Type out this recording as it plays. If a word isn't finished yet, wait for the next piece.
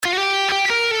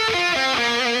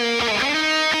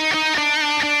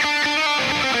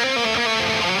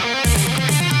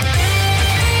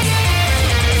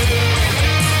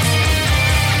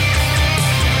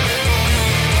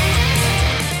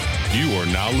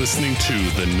listening to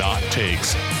the Not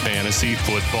Takes Fantasy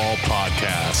Football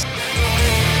Podcast.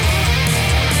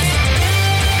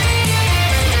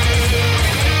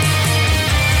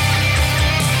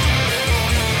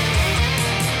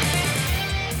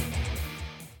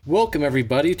 Welcome,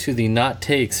 everybody, to the Not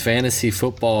Takes Fantasy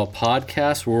Football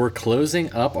Podcast, where we're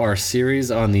closing up our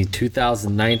series on the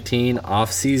 2019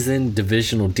 offseason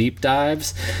divisional deep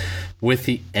dives with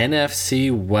the NFC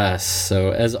West.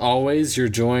 So, as always, you're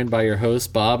joined by your hosts,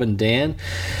 Bob and Dan.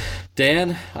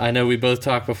 Dan, I know we both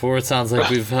talked before. It sounds like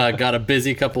we've got a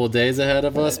busy couple of days ahead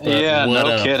of us. But yeah,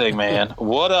 no kidding, man.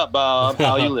 What up, Bob?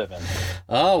 How you living?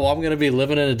 Oh, well, I'm going to be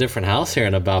living in a different house here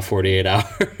in about 48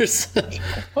 hours.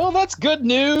 Well, that's good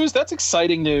news. That's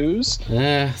exciting news.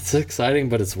 Yeah, it's exciting,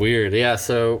 but it's weird. Yeah,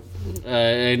 so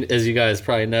and as you guys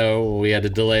probably know, we had to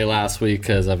delay last week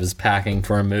because I was packing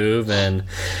for a move, and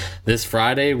this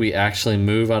Friday we actually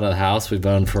move out of the house we've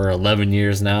owned for 11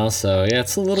 years now. So yeah,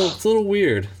 it's a little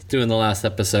weird doing the last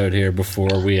episode here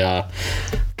before we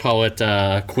call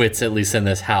it quits, at least in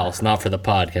this house, not for the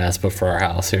podcast, but for our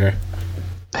house here.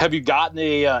 Have you gotten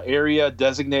a area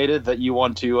designated that you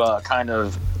want to kind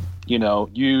of,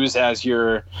 use as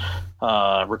your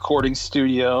recording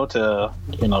studio to,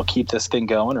 keep this thing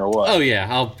going, or what? Oh, yeah.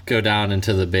 I'll go down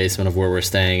into the basement of where we're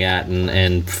staying at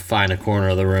and find a corner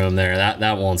of the room there.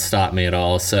 That won't stop me at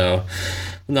all. So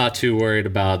I'm not too worried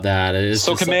about that.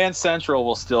 So Command Central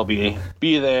will still be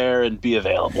there and be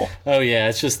available. Oh,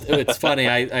 yeah. It's funny.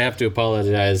 I have to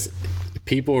apologize.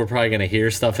 People are probably going to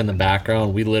hear stuff in the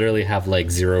background. We literally have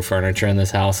like zero furniture in this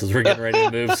house as we're getting ready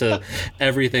to move, so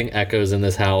everything echoes in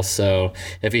this house. So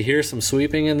if you hear some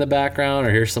sweeping in the background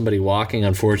or hear somebody walking,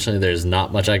 unfortunately, there's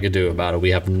not much I could do about it.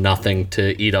 We have nothing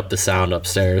to eat up the sound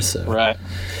upstairs. So. Right.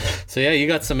 So yeah, you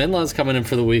got some in-laws coming in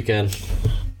for the weekend.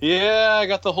 Yeah, I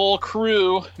got the whole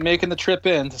crew making the trip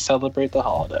in to celebrate the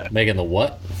holiday. Making the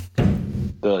what?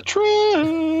 The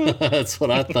trip. That's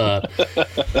what I thought.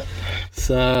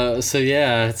 So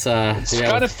yeah, it's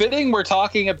kind of fitting. We're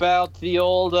talking about the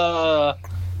old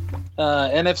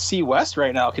NFC West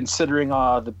right now, considering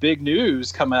the big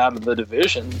news coming out of the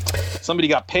division. Somebody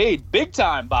got paid big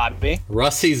time, Bobby.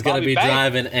 Rusty's going to be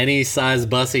driving any size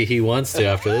bussy he wants to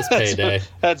after this payday.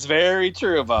 That's very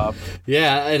true, Bob.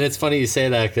 Yeah, and it's funny you say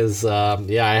that because,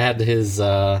 I had his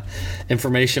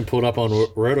information pulled up on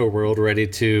Roto World ready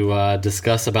to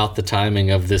discuss about the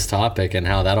timing of this topic and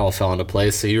how that all fell into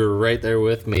place. So you were right there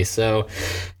with me. So,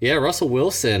 yeah, Russell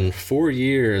Wilson, 4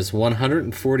 years,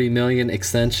 $140 million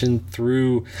extension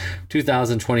through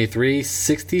 2023,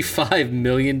 $65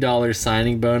 million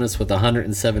signing bonus with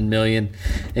 $107 million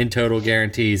in total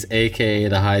guarantees, aka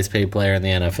the highest paid player in the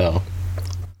NFL.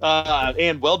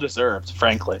 And well deserved,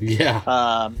 frankly. Yeah.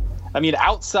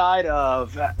 Outside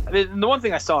of the one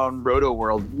thing I saw on Roto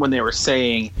World when they were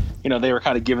saying, they were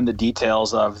kind of giving the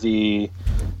details of the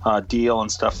deal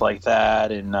and stuff like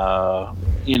that, and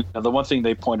the one thing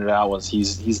they pointed out was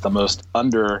he's the most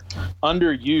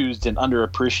underused and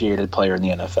underappreciated player in the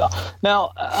NFL.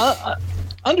 Now,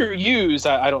 underused,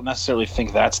 I don't necessarily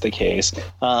think that's the case,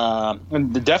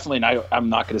 and definitely I'm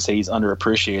not going to say he's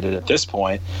underappreciated at this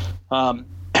point.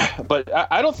 But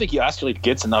I don't think he actually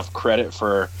gets enough credit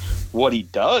for what he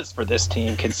does for this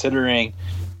team, considering,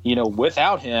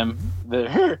 without him,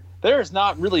 there's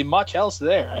not really much else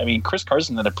there. I mean, Chris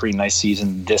Carson had a pretty nice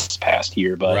season this past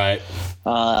year, but right.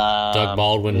 Doug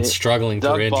Baldwin struggling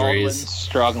through injuries.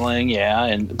 Struggling,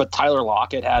 yeah, but Tyler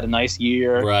Lockett had a nice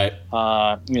year. Right.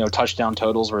 Touchdown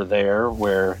totals were there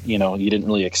where you didn't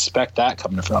really expect that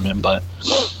coming from him, but.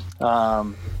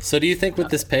 So do you think with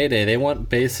this payday, they went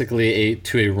basically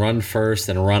a run first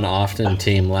and run often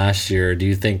team last year? Do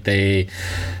you think they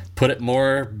put it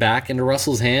more back into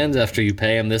Russell's hands after you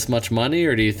pay him this much money,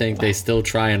 or do you think they still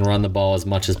try and run the ball as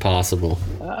much as possible?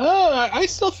 I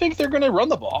still think they're going to run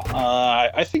the ball.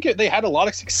 I think they had a lot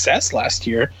of success last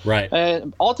year. Right.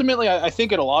 And ultimately, I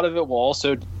think a lot of it will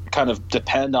also kind of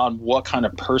depend on what kind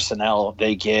of personnel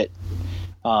they get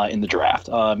in the draft.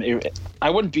 I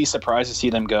wouldn't be surprised to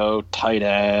see them go tight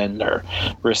end or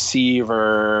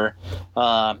receiver,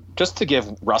 just to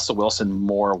give Russell Wilson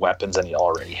more weapons than he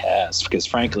already has, because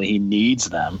frankly he needs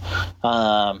them.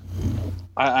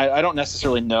 I don't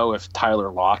necessarily know if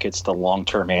Tyler Lockett's the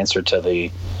long-term answer to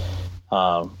the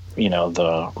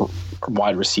the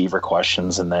wide receiver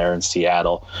questions in there in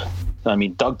Seattle. I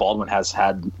mean, Doug Baldwin has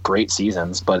had great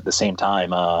seasons, but at the same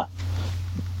time,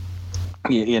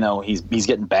 he's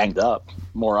getting banged up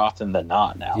more often than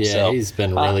not now. Yeah, so, he's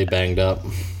been really banged up.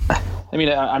 I mean,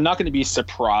 I'm not going to be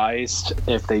surprised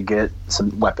if they get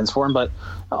some weapons for him, but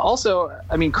also,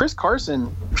 I mean, Chris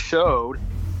Carson showed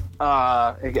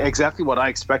exactly what I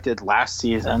expected last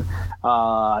season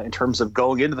in terms of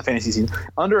going into the fantasy season.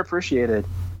 Underappreciated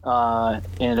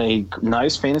and a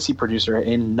nice fantasy producer,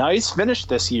 a nice finish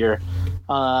this year.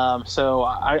 So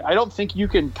I don't think you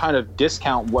can kind of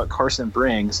discount what Carson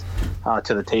brings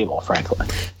to the table, frankly.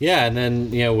 Yeah, and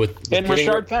then with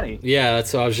Rashard Penny. Yeah,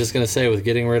 that's what I was just gonna say. With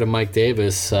getting rid of Mike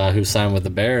Davis, who signed with the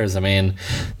Bears, I mean,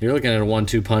 you're looking at a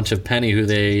 1-2 punch of Penny, who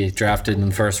they drafted in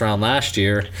the first round last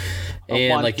year.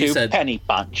 And like you said, penny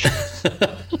punch.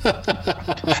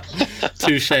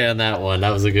 Touche on that one. That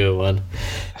was a good one.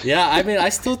 Yeah, I mean, I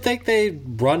still think they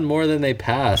run more than they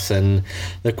pass. And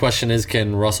the question is,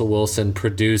 can Russell Wilson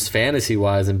produce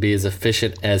fantasy-wise and be as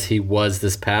efficient as he was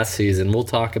this past season? We'll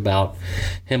talk about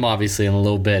him, obviously, in a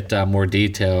little bit more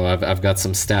detail. I've got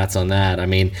some stats on that. I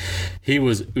mean, he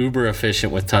was uber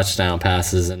efficient with touchdown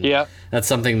passes. And that's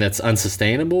something that's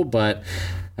unsustainable, but...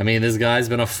 I mean, this guy's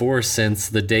been a force since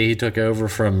the day he took over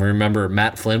from, remember,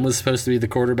 Matt Flynn was supposed to be the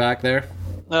quarterback there?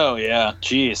 Oh, yeah.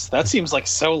 Jeez. That seems like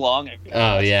so long ago.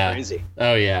 Oh, That's yeah. Crazy.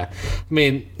 Oh, yeah. I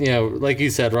mean, like you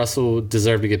said, Russell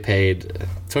deserved to get paid.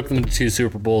 Took them to 2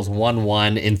 Super Bowls, won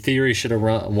 1. In theory, should have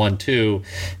won 2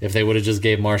 if they would have just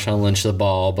gave Marshawn Lynch the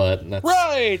ball, but that's...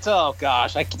 Right. Oh,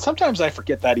 gosh. Sometimes I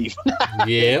forget that even.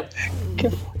 Yep.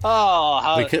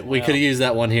 Oh, we could have used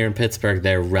that one here in Pittsburgh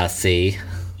there, Russie.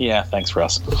 Yeah, thanks,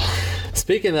 Russ.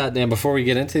 Speaking of that, Dan, before we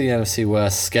get into the NFC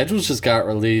West, schedules just got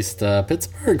released.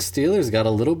 Pittsburgh Steelers got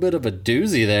a little bit of a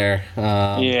doozy there.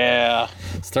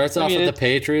 Starts off with the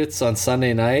Patriots on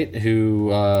Sunday night,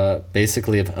 who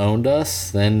basically have owned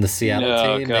us. Then the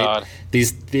Seattle team. God.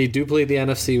 They do play the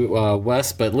NFC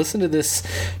West, but listen to this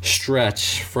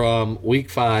stretch from Week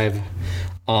 5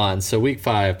 on. So Week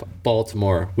 5,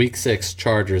 Baltimore. Week 6,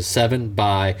 Chargers. 7,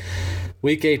 bye.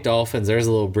 Week 8, Dolphins, there's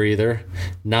a little breather.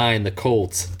 9, the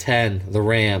Colts. 10, the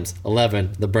Rams.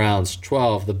 11, the Browns.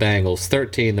 12, the Bengals.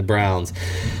 13, the Browns.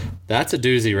 That's a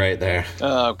doozy right there.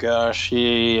 Oh, gosh.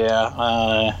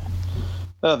 Yeah.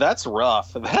 That's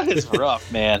rough. That is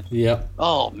rough, man. Yep.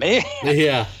 Oh, man.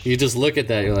 Yeah. You just look at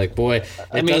that. You're like, boy,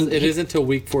 it isn't until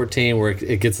week 14 where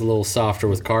it gets a little softer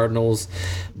with Cardinals,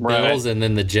 Bills, and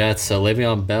then the Jets. So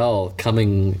Le'Veon Bell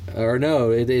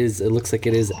it looks like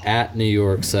it is at New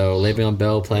York. So Le'Veon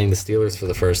Bell playing the Steelers for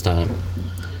the first time.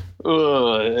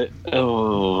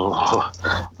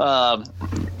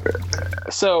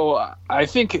 So I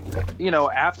think,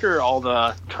 after all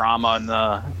the drama in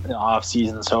the off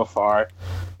season so far,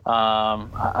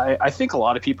 I think a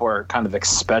lot of people are kind of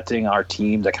expecting our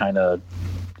team to kind of,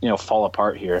 fall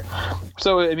apart here.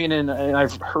 So, I mean, and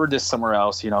I've heard this somewhere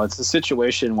else, it's a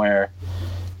situation where,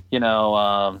 we've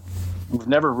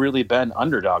never really been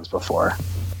underdogs before.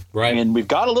 Right. And we've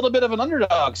got a little bit of an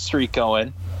underdog streak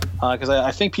going. Because I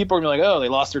think people are going to be like, oh, they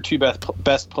lost their 2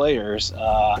 best players. They're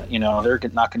not going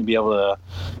to be able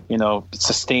to,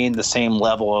 sustain the same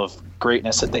level of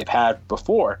greatness that they've had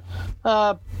before.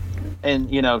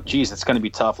 Geez, it's going to be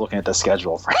tough looking at the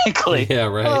schedule, frankly. Yeah,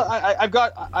 right.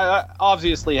 I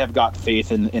obviously have got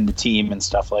faith in the team and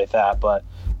stuff like that, but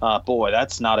boy,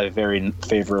 that's not a very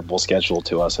favorable schedule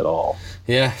to us at all.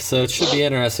 Yeah, so it should be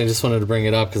interesting. Just wanted to bring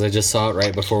it up because I just saw it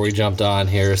right before we jumped on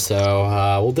here.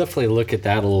 So we'll definitely look at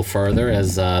that a little further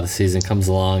as the season comes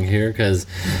along here, because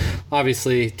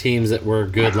obviously teams that were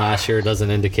good last year doesn't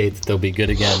indicate that they'll be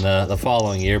good again the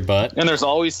following year. And there's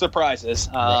always surprises,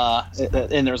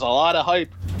 and there's a lot of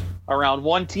hype around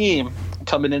one team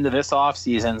coming into this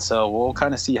offseason, so we'll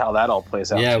kind of see how that all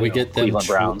plays out. Yeah, we get them Cleveland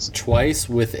Browns twice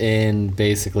within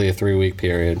basically a 3-week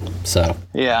period. So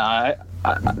yeah,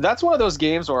 that's one of those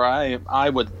games where I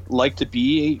would like to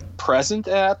be present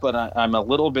at, but I'm a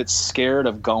little bit scared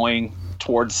of going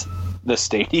towards the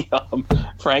stadium,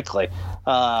 frankly,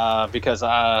 because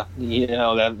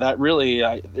that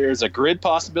really there's a grid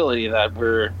possibility that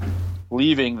we're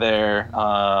leaving there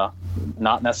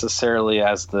not necessarily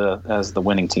as the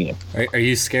winning team. Are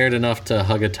you scared enough to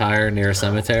hug a tire near a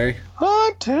cemetery?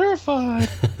 I'm terrified.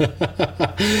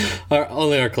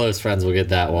 Only our close friends will get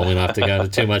that one. We don't have to go into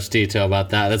too much detail about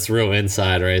that. That's real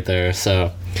inside right there.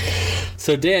 So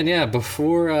Dan, yeah,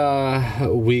 before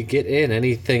we get in,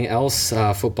 anything else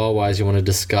football-wise you want to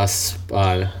discuss?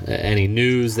 Any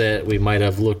news that we might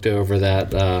have looked over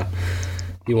that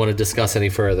you want to discuss any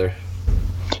further?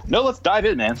 No, let's dive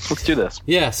in, man. Let's do this.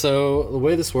 Yeah, so the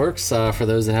way this works, for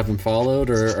those that haven't followed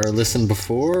or listened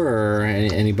before, or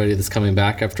anybody that's coming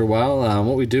back after a while,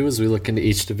 what we do is we look into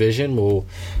each division. We'll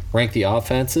rank the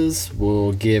offenses.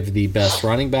 We'll give the best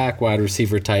running back, wide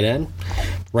receiver, tight end.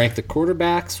 Rank the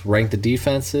quarterbacks. Rank the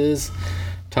defenses.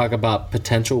 talk about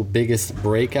potential biggest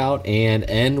breakout, and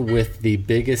end with the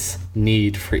biggest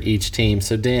need for each team.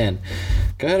 So, Dan,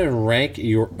 go ahead and rank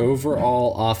your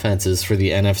overall offenses for the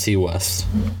NFC West.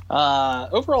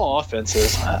 Overall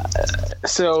offenses. I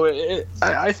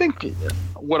think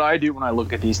what I do when I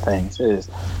look at these things is,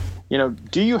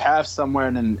 do you have somewhere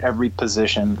in every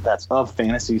position that's of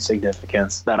fantasy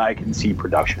significance that I can see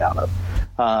production out of?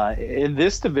 In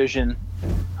this division,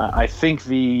 I think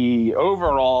the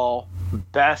overall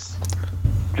best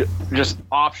just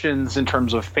options in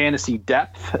terms of fantasy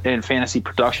depth and fantasy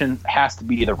production has to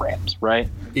be the Rams, right?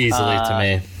 Easily to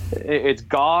me. It's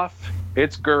Goff,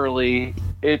 it's Gurley,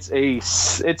 it's a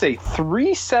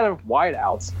 3 set of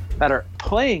wideouts that are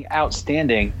playing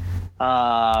outstanding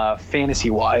fantasy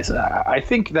wise. I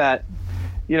think that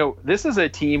this is a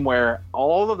team where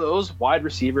all of those wide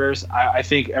receivers, I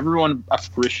think everyone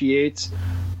appreciates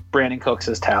Brandon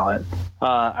Cooks' talent.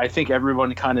 I think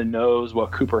everyone kind of knows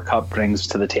what Cooper Kupp brings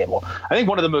to the table. I think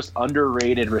one of the most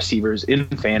underrated receivers in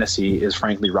fantasy is,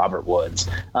 frankly, Robert Woods.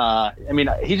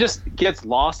 He just gets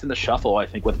lost in the shuffle, I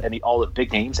think, with all the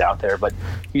big names out there, but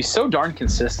he's so darn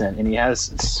consistent, and he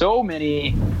has so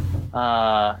many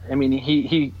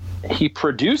he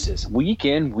produces week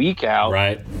in, week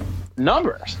out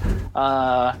numbers.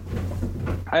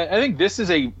 I think this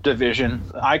is a division.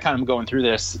 I kind of going through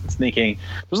this thinking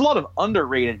there's a lot of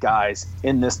underrated guys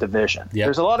in this division. Yep.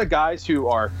 There's a lot of guys who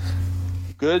are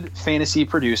good fantasy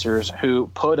producers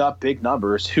who put up big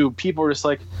numbers, who people are just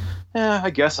like, I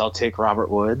guess I'll take Robert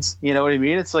Woods. You know what I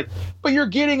mean? It's like, but you're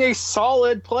getting a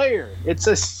solid player. It's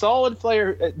a solid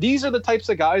player. These are the types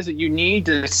of guys that you need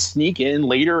to sneak in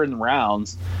later in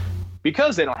rounds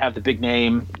because they don't have the big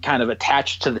name kind of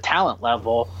attached to the talent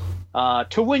level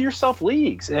to win yourself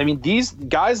leagues. I mean, these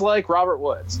guys like Robert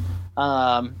Woods.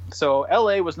 So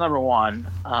LA was number 1.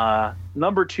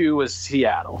 Number 2 was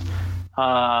Seattle.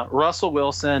 Russell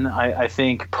Wilson, I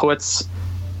think, puts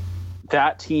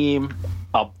that team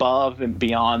above and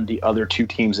beyond the other 2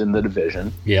 teams in the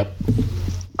division. Yep.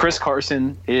 Chris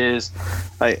Carson is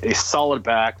a solid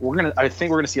back. I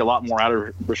think we're gonna see a lot more out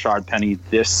of Rashard Penny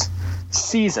this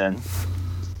season.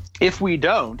 If we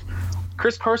don't,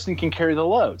 Chris Carson can carry the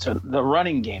load. So the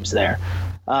running game's there.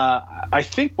 I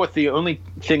think what the only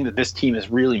thing that this team is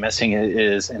really missing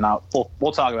is, and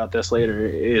we'll talk about this later,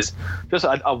 is just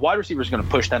a wide receiver is going to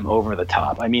push them over the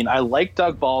top. I mean, I like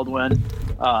Doug Baldwin.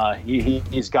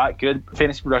 He's got good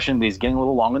fantasy production, but he's getting a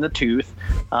little long in the tooth.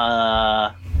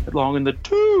 And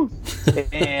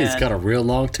he's got a real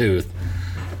long tooth.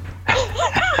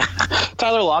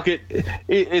 Tyler Lockett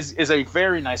is a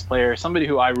very nice player, somebody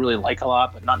who I really like a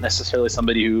lot, but not necessarily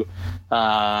somebody who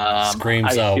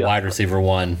screams wide receiver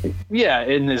 1. Yeah,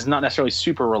 and is not necessarily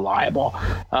super reliable.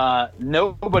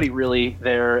 Nobody really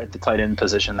there at the tight end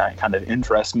position that kind of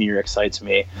interests me or excites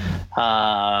me.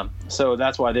 So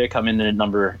that's why they come in at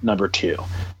number 2.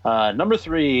 Number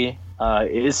 3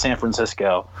 is San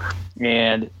Francisco,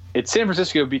 and it's San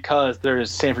Francisco because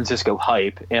there's San Francisco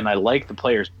hype, and I like the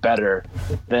players better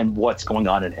than what's going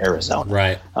on in Arizona.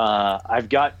 Right. I've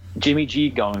got Jimmy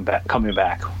G coming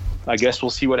back. I guess we'll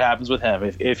see what happens with him.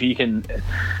 If he can,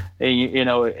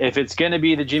 if it's going to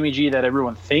be the Jimmy G that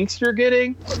everyone thinks you're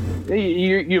getting,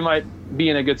 you might be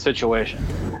in a good situation.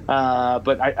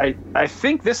 But I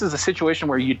think this is a situation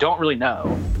where you don't really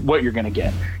know what you're going to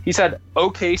get. He's had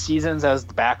okay seasons as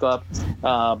the backup,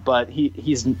 but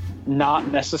he's not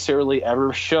necessarily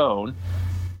ever shown,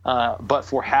 but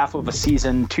for half of a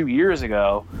season 2 years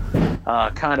ago,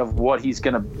 kind of what he's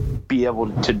going to be able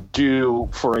to do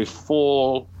for a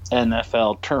full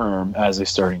NFL term as a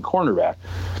starting quarterback.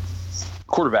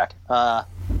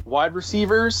 Wide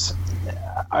receivers,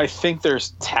 I think there's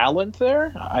talent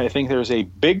there. I think there's a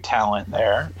big talent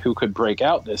there who could break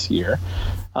out this year.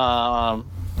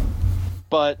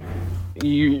 But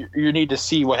you need to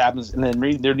see what happens, and then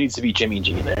there needs to be Jimmy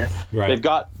G there. Right. They've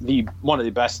got one of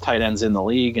the best tight ends in the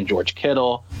league in George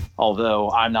Kittle, although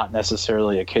I'm not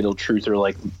necessarily a Kittle truther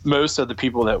like most of the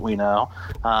people that we know.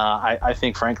 I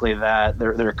think, frankly, that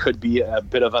there could be a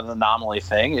bit of an anomaly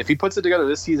thing. If he puts it together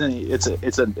this season,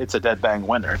 it's a dead bang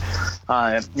winner.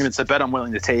 It's a bet I'm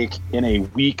willing to take in a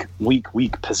weak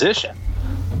position.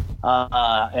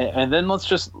 And then let's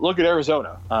just look at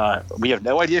Arizona. We have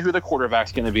no idea who the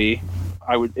quarterback's going to be.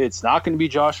 It's not going to be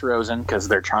Josh Rosen because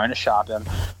they're trying to shop him.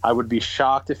 I would be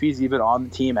shocked if he's even on the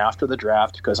team after the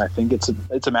draft because I think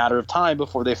it's a matter of time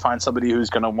before they find somebody who's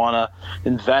going to want to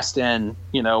invest in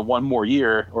one more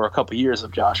year or a couple years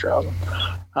of Josh Rosen.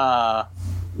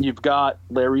 You've got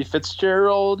Larry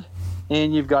Fitzgerald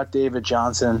and you've got David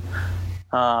Johnson.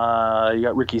 You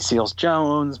got Ricky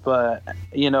Seals-Jones, but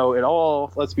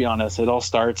let's be honest, it all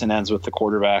starts and ends with the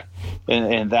quarterback,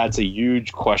 and that's a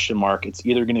huge question mark. It's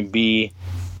either going to be,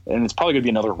 and it's probably going to be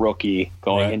another rookie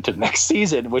going into next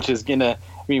season, which is going to.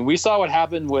 I mean, we saw what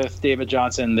happened with David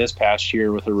Johnson this past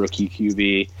year with a rookie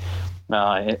QB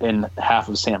in half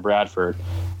of Sam Bradford.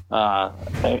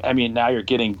 I mean, now you're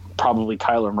getting probably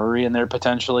Kyler Murray in there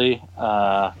potentially.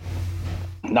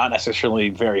 Not necessarily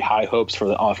very high hopes for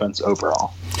the offense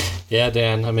overall. Yeah,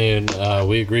 Dan, I mean,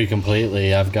 we agree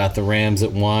completely. I've got the Rams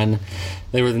at 1.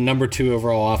 They were the number 2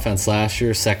 overall offense last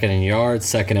year, 2nd in yards,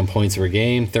 2nd in points per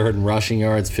game, 3rd in rushing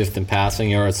yards, 5th in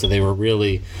passing yards, so they were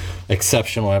really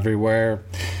exceptional everywhere.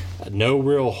 No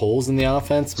real holes in the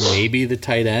offense, maybe the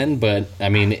tight end, but, I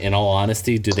mean, in all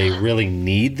honesty, do they really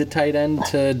need the tight end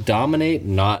to dominate?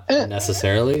 Not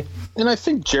necessarily. And I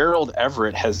think Gerald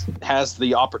Everett has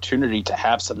the opportunity to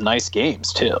have some nice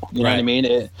games too. You know what I mean?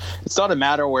 It's not a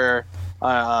matter where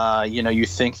you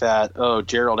think that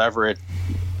Gerald Everett,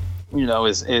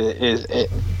 is. I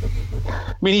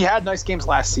mean, he had nice games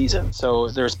last season, so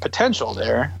there's potential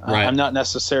there. Right. I'm not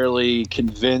necessarily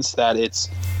convinced that it's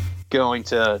going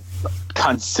to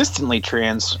consistently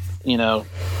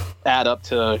add up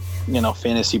to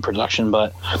fantasy production,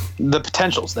 but the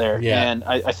potential's there. And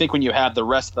I think when you have the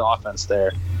rest of the offense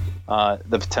there,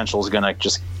 the potential is going to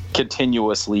just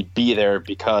continuously be there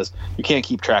because you can't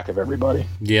keep track of everybody.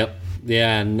 Yep.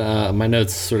 Yeah, and my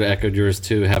notes sort of echoed yours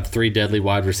too. Have 3 deadly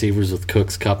wide receivers with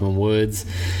Cooks, Kupp, and Woods.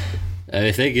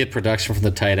 If they get production from the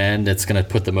tight end, it's going to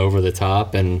put them over the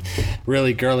top. And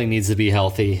really, Gurley needs to be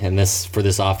healthy, and for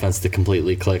this offense to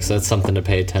completely click. So that's something to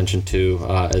pay attention to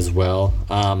as well.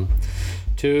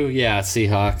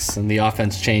 Seahawks, and the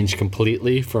offense changed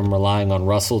completely from relying on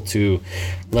Russell to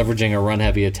leveraging a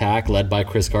run-heavy attack led by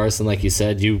Chris Carson. Like you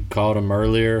said, you called him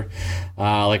earlier,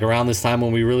 like around this time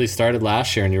when we really started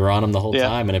last year, and you were on him the whole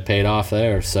time, and it paid off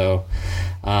there. So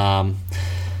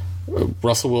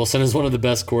Russell Wilson is one of the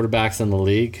best quarterbacks in the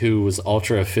league who was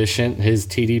ultra efficient. His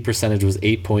TD percentage was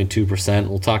 8.2%.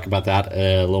 We'll talk about that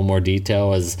in a little more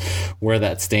detail as where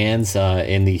that stands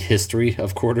in the history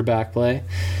of quarterback play.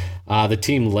 The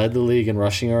team led the league in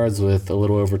rushing yards with a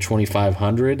little over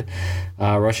 2,500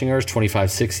 rushing yards,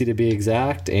 2,560 to be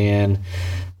exact, and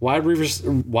wide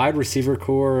receiver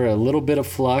core, a little bit of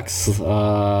flux.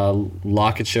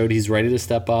 Lockett showed he's ready to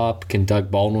step up. Can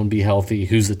Doug Baldwin be healthy?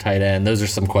 Who's the tight end? Those are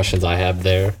some questions I have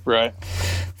there. Right.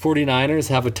 49ers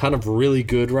have a ton of really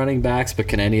good running backs, but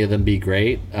can any of them be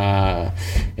great? And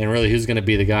really, who's going to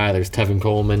be the guy? There's Tevin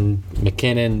Coleman,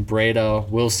 McKinnon, Breda,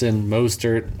 Wilson,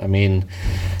 Mostert. I mean,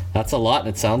 that's a lot, and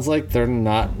it sounds like they're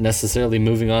not necessarily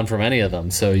moving on from any of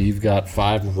them. So you've got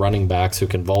 5 running backs who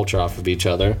can vulture off of each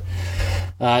other.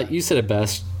 You said it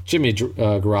best. Jimmy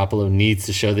Garoppolo needs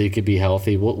to show that he could be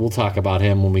healthy. We'll talk about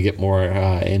him when we get more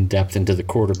in depth into the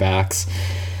quarterbacks.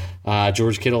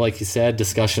 George Kittle, like you said,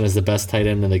 discussion is the best tight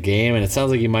end in the game, and it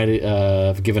sounds like you might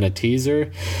have given a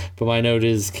teaser. But my note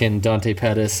is, can Dante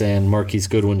Pettis and Marquise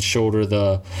Goodwin shoulder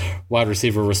the wide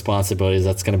receiver responsibilities?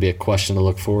 That's going to be a question to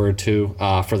look forward to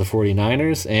for the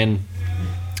 49ers. And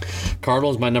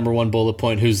Cardinals, my number 1 bullet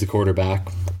point, who's the quarterback?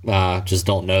 Just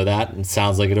don't know that. It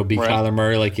sounds like it'll be Kyler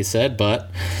Murray, like you said, but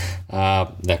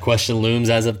that question looms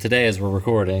as of today as we're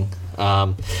recording.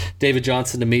 David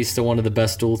Johnson, to me, still one of the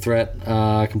best dual threat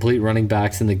complete running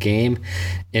backs in the game.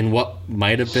 In what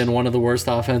might have been one of the worst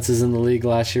offenses in the league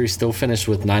last year, he still finished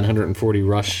with 940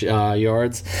 rush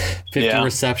yards, 50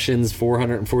 receptions,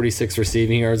 446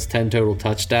 receiving yards, 10 total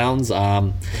touchdowns.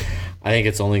 I think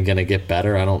it's only going to get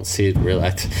better. I don't see it really.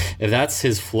 If that's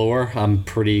his floor, I'm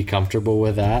pretty comfortable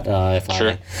with that.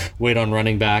 I wait on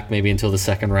running back maybe until the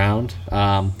second round.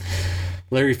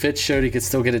 Larry Fitz showed he could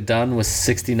still get it done with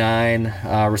 69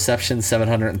 receptions,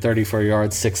 734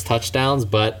 yards, 6 touchdowns.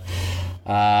 But,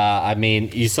 I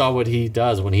mean, you saw what he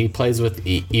does. When he plays with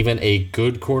even a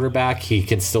good quarterback, he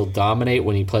can still dominate.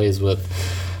 When he plays with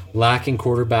lacking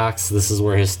quarterbacks, this is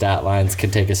where his stat lines can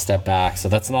take a step back. So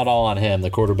that's not all on him. The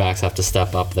quarterbacks have to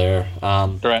step up there.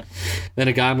 Right. Then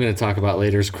a guy I'm going to talk about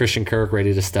later is Christian Kirk,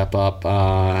 ready to step up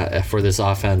for this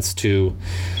offense to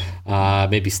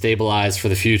maybe stabilize for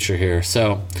the future here.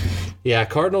 So, yeah,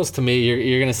 Cardinals, to me,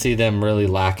 you're going to see them really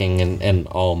lacking in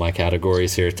all my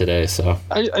categories here today. So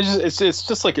it's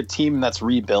just like a team that's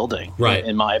rebuilding, right?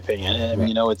 In my opinion,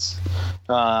 and it's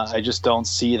I just don't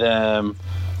see them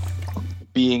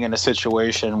being in a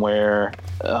situation where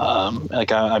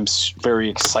I'm very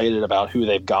excited about who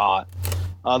they've got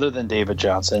other than David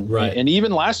Johnson. Right. And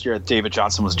even last year, David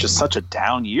Johnson was just such a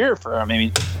down year for him. I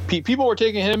mean, people were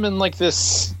taking him in like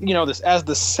this as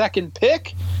the second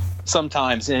pick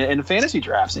sometimes in fantasy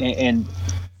drafts. And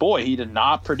boy, he did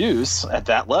not produce at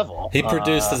that level. He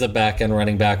produced as a back-end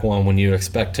running back one when you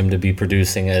expect him to be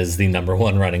producing as the number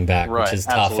one running back, Right, which is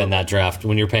tough absolutely. in that draft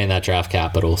when you're paying that draft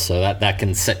capital. So that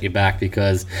can set you back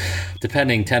because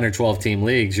depending 10 or 12 team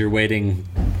leagues, you're waiting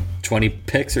 20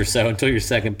 picks or so until your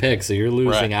second pick. So you're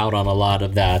losing Right. out on a lot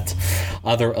of that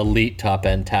other elite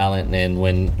top-end talent. And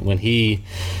when he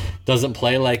doesn't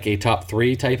play like a top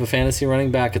 3 type of fantasy running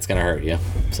back, it's going to hurt you.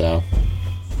 So...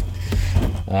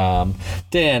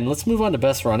 Dan, let's move on to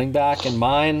best running back. And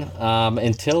mine,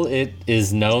 until it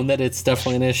is known that it's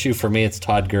definitely an issue, for me, it's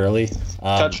Todd Gurley.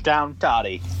 Touchdown,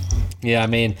 Toddy. Yeah, I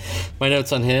mean, my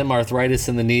notes on him, arthritis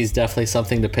in the knee is definitely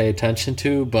something to pay attention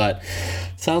to, but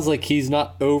sounds like he's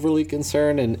not overly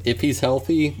concerned, and if he's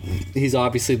healthy, he's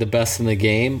obviously the best in the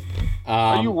game.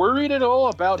 Are you worried at all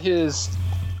about his,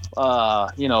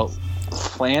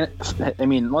 plan? I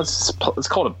mean, let's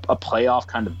call it a playoff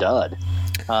kind of dud.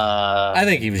 I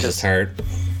think he was just hurt.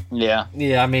 Yeah.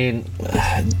 Yeah, I mean,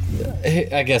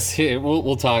 I guess here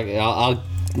we'll talk. I'll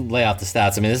lay out the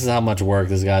stats. I mean, this is how much work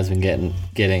this guy's been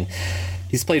getting.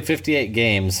 He's played 58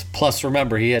 games. Plus,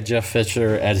 remember, he had Jeff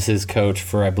Fisher as his coach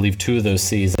for, I believe, 2 of those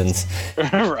seasons.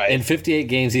 Right. In 58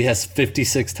 games, he has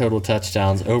 56 total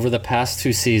touchdowns. Over the past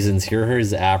 2 seasons, here are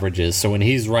his averages. So when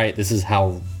he's right, this is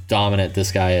how dominant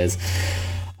this guy is.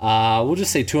 We'll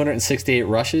just say 268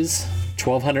 rushes.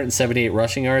 1,278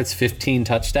 rushing yards, 15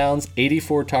 touchdowns,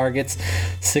 84 targets,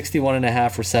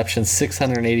 61.5 receptions,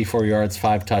 684 yards,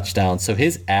 5 touchdowns. So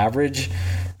his average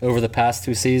over the past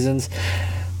 2 seasons,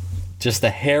 just a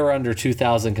hair under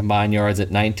 2,000 combined yards at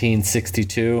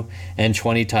 1,962 and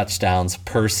 20 touchdowns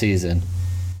per season.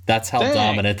 That's how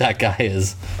dominant that guy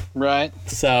is. Right.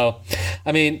 So,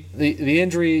 I mean, the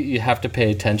injury you have to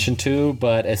pay attention to,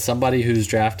 but as somebody who's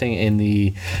drafting in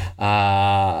the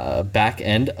back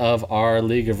end of our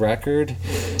league of record,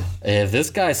 if this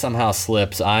guy somehow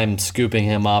slips, I'm scooping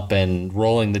him up and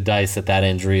rolling the dice that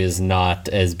injury is not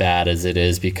as bad as it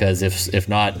is, because if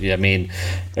not, I mean,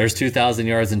 there's 2,000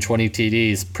 yards and 20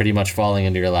 TDs pretty much falling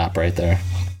into your lap right there.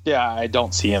 Yeah, I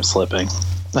don't see him slipping.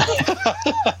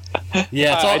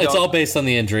 Yeah, it's all based on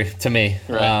the injury to me.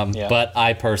 Right, yeah. But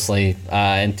I personally,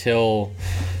 until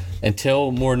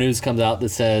more news comes out that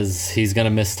says he's going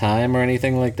to miss time or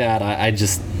anything like that,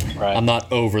 I'm not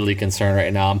overly concerned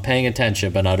right now. I'm paying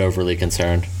attention, but not overly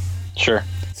concerned. Sure.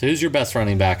 So who's your best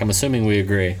running back? I'm assuming we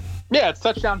agree. Yeah, it's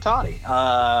touchdown Toddy.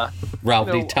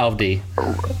 Rowdy Towdy.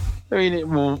 I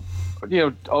mean,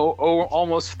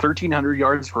 almost 1,300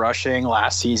 yards rushing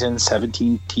last season,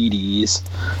 17 TDs,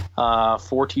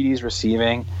 4 TDs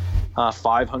receiving,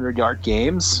 500-yard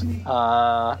games,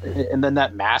 and then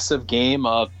that massive game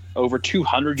of over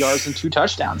 200 yards and 2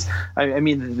 touchdowns. I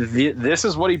mean, this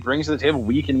is what he brings to the table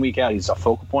week in, week out. He's a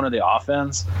focal point of the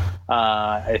offense.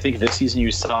 I think this season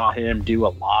you saw him do a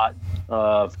lot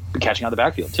of catching out the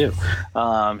backfield too.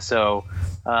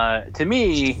 To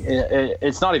me,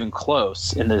 it's not even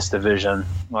close in this division.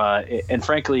 And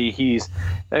frankly, he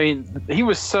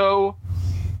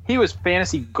was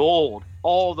fantasy gold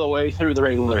all the way through the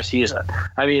regular season.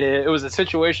 I mean, it was a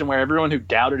situation where everyone who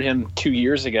doubted him 2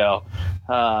 years ago,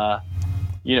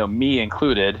 me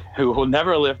included, who will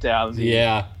never live down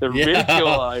the ridicule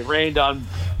I rained on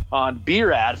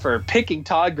B-Rad for picking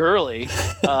Todd Gurley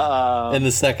in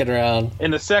the second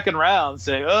round.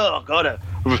 Saying, "Oh God,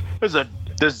 there's a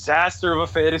disaster of a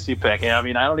fantasy pick." And I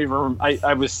mean, I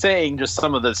was saying just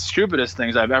some of the stupidest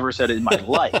things I've ever said in my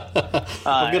life.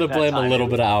 I'm gonna blame a little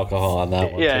bit of alcohol on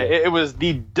that one. Yeah, it was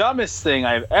the dumbest thing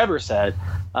I've ever said,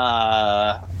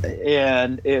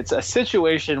 and it's a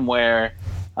situation where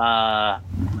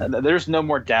there's no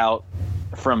more doubt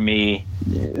from me.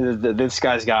 This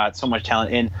guy's got so much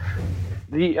talent, and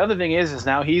the other thing is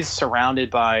now he's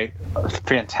surrounded by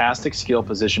fantastic skill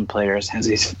position players. Has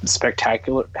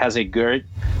a good,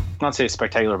 not say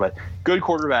spectacular, but good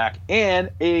quarterback, and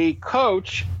a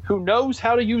coach who knows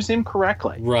how to use him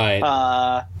correctly. Right.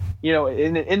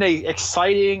 In a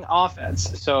exciting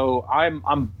offense. So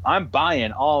I'm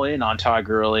buying all in on Todd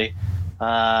Gurley.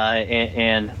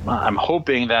 And I'm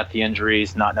hoping that the injury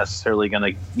is not necessarily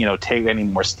going to, take any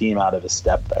more steam out of his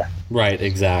step there. Right,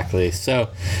 exactly. So,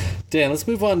 Dan, let's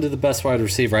move on to the best wide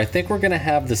receiver. I think we're going to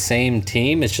have the same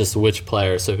team. It's just which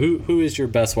player. So, who is your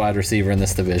best wide receiver in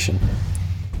this division?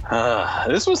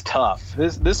 This was tough.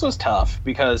 This was tough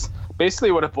because basically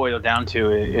what it boiled down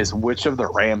to is which of the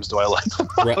Rams do I like the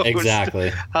most? Right,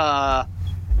 exactly.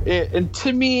 And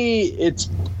to me, it's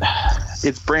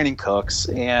Brandon Cooks,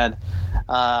 and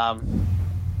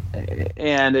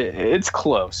it's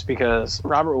close because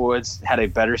Robert Woods had a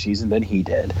better season than he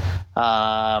did.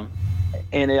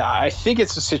 And I think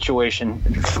it's a situation,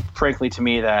 frankly, to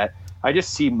me, that I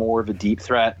just see more of a deep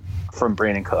threat from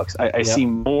Brandon Cooks. I see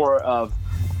more of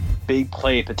big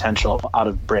play potential out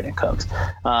of Brandon Cooks.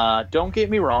 Don't get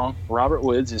me wrong, Robert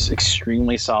Woods is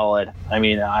extremely solid. I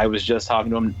mean, I was just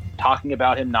talking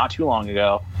about him not too long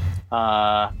ago,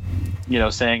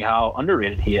 saying how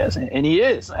underrated he is. And he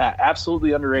is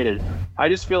absolutely underrated. I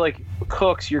just feel like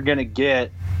Cooks, you're going to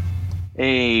get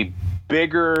a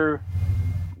bigger,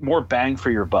 more bang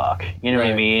for your buck. You know what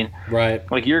I mean? Right.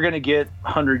 Like you're going to get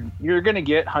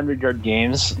 100-yard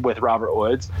games with Robert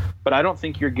Woods, but I don't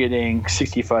think you're getting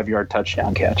 65-yard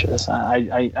touchdown catches.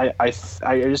 I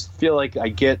just feel like I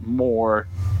get more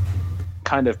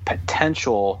kind of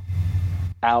potential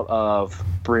out of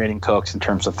Brandon Cooks in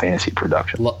terms of fantasy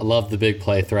production. Love the big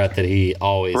play threat that he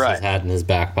always has had in his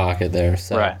back pocket there.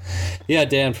 So, yeah,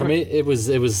 Dan, for me, it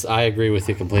was. I agree with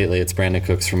you completely. It's Brandon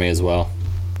Cooks for me as well.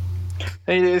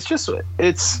 I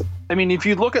mean, if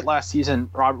you look at last season,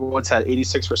 Robert Woods had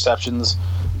 86 receptions,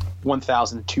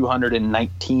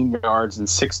 1,219 yards, and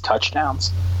 6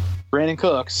 touchdowns. Brandon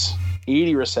Cooks,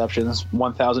 80 receptions,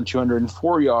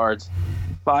 1,204 yards,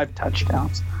 5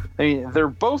 touchdowns. I mean, they're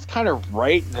both kind of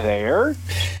right there.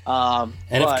 And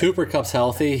if Cooper Kupp's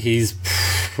healthy, he's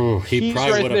probably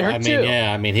right would have.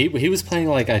 there too. He was playing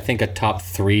like I think a top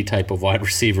 3 type of wide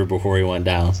receiver before he went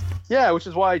down. Yeah, which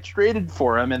is why I traded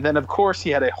for him, and then of course he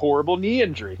had a horrible knee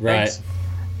injury. Right.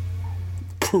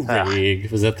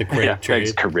 Craig. Was that the Craig trade?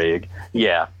 Thanks, Craig.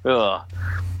 Yeah. Ugh.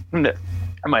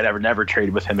 I might never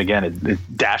trade with him again. It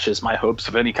dashes my hopes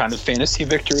of any kind of fantasy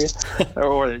victory,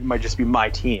 or it might just be my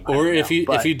team. Or if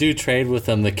you do trade with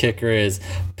him, the kicker is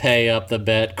pay up the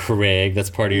bet, Craig. That's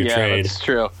part of your trade. Yeah, that's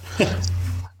true.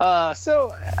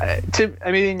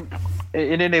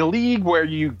 In a league where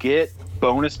you get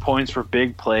bonus points for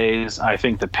big plays, I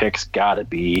think the pick's got to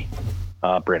be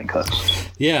Brandon Cooks.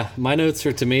 Yeah, my notes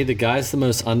are, to me, the guy's the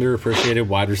most underappreciated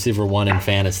wide receiver 1 in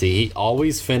fantasy. He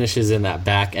always finishes in that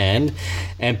back end,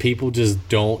 and people just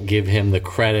don't give him the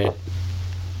credit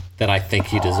that I think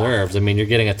he deserves. I mean, you're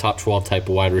getting a top 12 type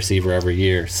of wide receiver every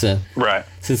year. So, right.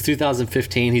 Since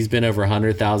 2015, he's been over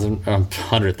 100,000.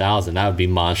 That would be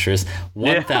monstrous.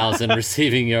 1,000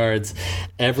 receiving yards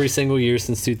every single year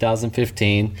since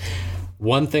 2015.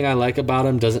 One thing I like about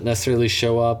him doesn't necessarily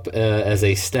show up as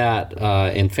a stat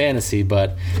in fantasy,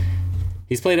 but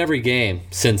he's played every game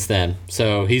since then.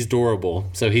 So he's durable.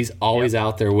 So he's always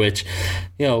out there, which,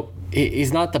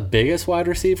 he's not the biggest wide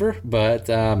receiver, but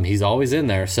he's always in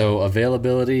there. So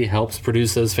availability helps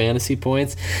produce those fantasy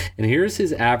points. And here's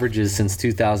his averages since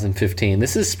 2015.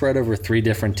 This is spread over 3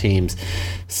 different teams: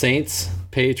 Saints,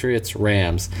 Patriots,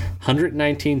 Rams.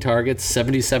 119 targets,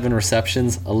 77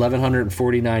 receptions,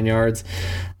 1,149 yards,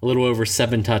 a little over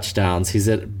 7 touchdowns. He's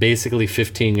at basically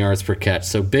 15 yards per catch.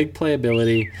 So big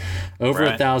playability, over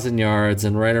 1,000 yards,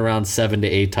 and right around 7 to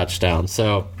 8 touchdowns.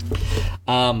 So,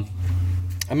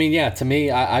 to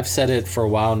me, I've said it for a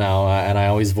while now, and I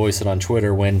always voice it on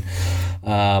Twitter when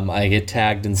I get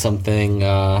tagged in something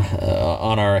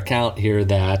on our account here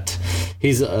that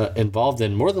he's involved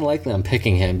in. More than likely, I'm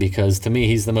picking him because, to me,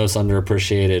 he's the most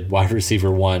underappreciated wide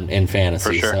receiver 1 in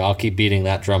fantasy. For sure. So I'll keep beating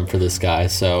that drum for this guy.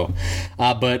 So,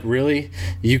 but really,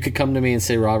 you could come to me and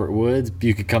say Robert Woods.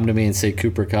 You could come to me and say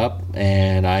Cooper Kupp,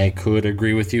 and I could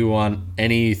agree with you on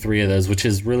any 3 of those, which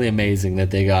is really amazing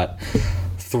that they got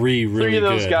 3 of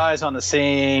those guys on the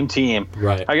same team.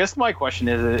 Right. I guess my question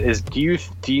is do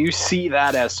you see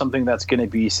that as something that's going to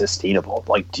be sustainable?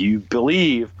 Like, do you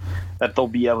believe that they'll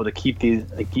be able to keep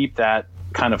that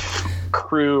kind of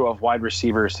crew of wide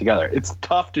receivers together? It's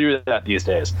tough to do that these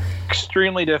days.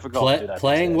 Extremely difficult to do that.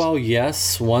 Playing well,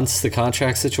 yes. Once the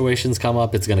contract situations come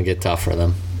up, it's going to get tough for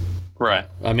them. Right.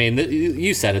 I mean,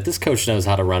 you said it. This coach knows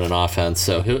how to run an offense,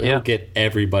 so he'll get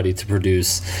everybody to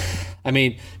produce. I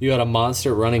mean, you had a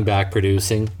monster running back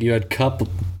producing. You had Kupp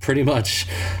pretty much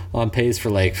on pace for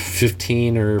like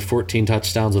 15 or 14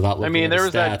 touchdowns without looking at the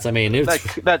stats.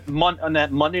 On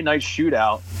that Monday night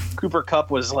shootout, Cooper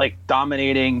Kupp was like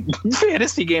dominating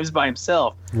fantasy games by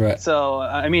himself. Right. So,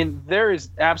 I mean, there is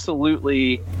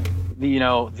absolutely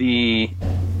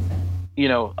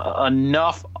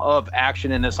enough of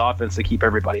action in this offense to keep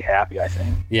everybody happy, I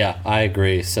think. Yeah, I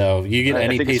agree. So you get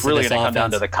any piece of this offense. I think it's really going to come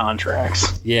down to the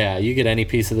contracts. Yeah, you get any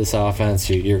piece of this offense,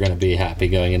 you're going to be happy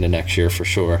going into next year for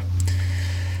sure.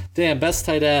 Damn, best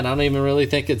tight end. I don't even really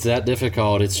think it's that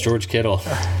difficult. It's George Kittle.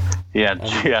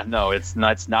 No, it's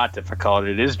not difficult.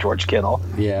 It is George Kittle.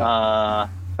 Yeah.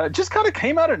 Just kind of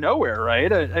came out of nowhere,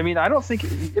 right? I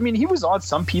mean, he was on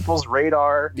some people's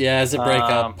radar. Yeah, as a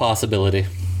breakup possibility.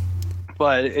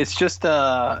 but it's just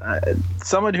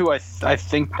someone who I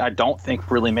don't think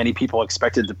really many people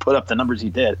expected to put up the numbers he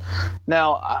did.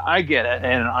 Now I get it,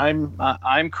 and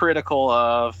I'm critical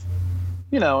of,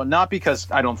 not because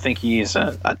I don't think he's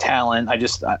a talent.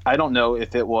 I don't know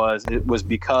if it was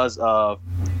because of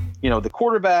the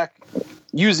quarterback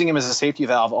using him as a safety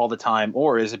valve all the time,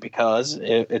 or is it because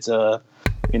it's a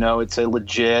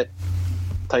legit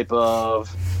type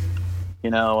of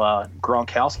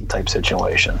Gronkowski type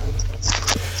situation.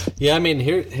 Yeah, I mean,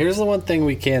 here's the one thing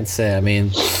we can't say. I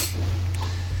mean,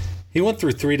 he went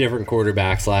through 3 different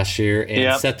quarterbacks last year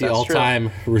and set the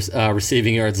all-time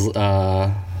receiving yards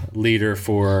leader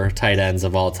for tight ends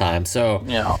of all time. So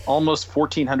almost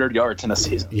 1,400 yards in a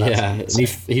season.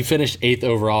 He finished 8th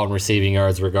overall in receiving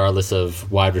yards, regardless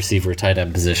of wide receiver, tight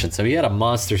end position. So he had a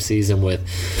monster season with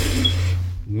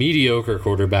mediocre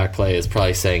quarterback play, is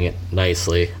probably saying it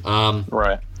nicely.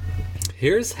 Right.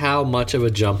 Here's how much of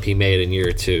a jump he made in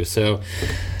year 2. So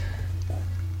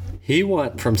he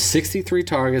went from 63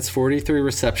 targets, 43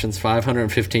 receptions,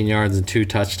 515 yards, and 2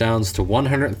 touchdowns to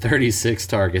 136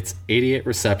 targets, 88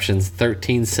 receptions,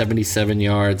 1,377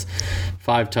 yards,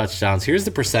 5 touchdowns. Here's the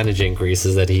percentage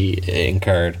increases that he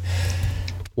incurred.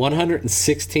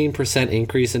 116%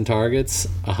 increase in targets,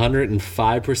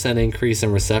 105% increase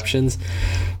in receptions,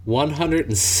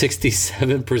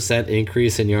 167%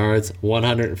 increase in yards,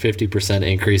 150%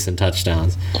 increase in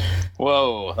touchdowns.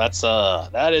 Whoa,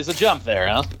 that is a jump there,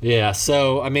 huh? Yeah,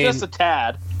 so I mean, just a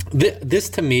tad. This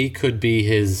to me could be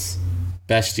his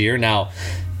best year. Now,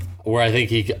 where I think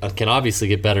he can obviously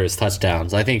get better is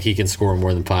touchdowns. I think he can score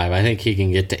more than 5. I think he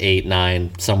can get to 8,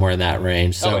 9, somewhere in that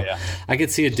range. So I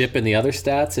could see a dip in the other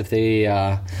stats if they,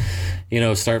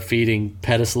 start feeding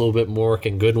Pettis a little bit more.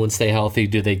 Can Goodwin stay healthy?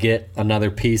 Do they get another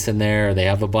piece in there? They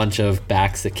have a bunch of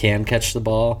backs that can catch the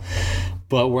ball.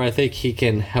 But where I think he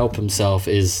can help himself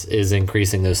is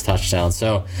increasing those touchdowns.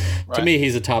 So to me,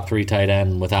 he's a top 3 tight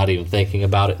end without even thinking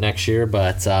about it next year.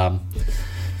 But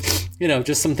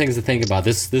just some things to think about.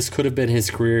 This could have been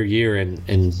his career year in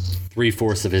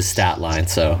 3/4 of his stat line.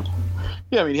 So,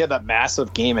 yeah, I mean, he had that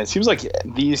massive game. It seems like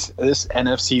this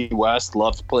NFC West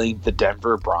loves playing the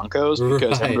Denver Broncos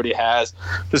because everybody has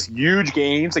this huge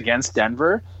games against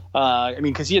Denver.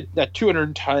 Because he had that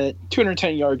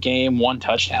 210-yard game, 1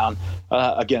 touchdown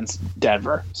against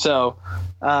Denver. So,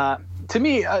 to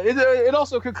me, it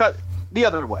also could cut the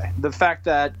other way. The fact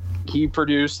that he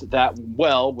produced that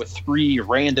well with 3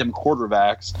 random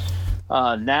quarterbacks.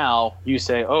 Now you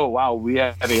say, oh, wow, we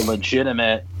have a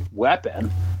legitimate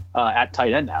weapon at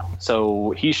tight end now.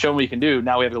 So he's shown what he can do.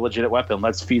 Now we have a legitimate weapon.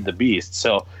 Let's feed the beast.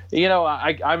 So,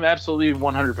 I'm absolutely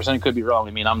 100% could be wrong.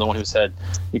 I mean, I'm the one who said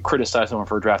you criticized someone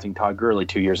for drafting Todd Gurley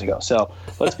 2 years ago. So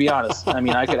let's be honest. I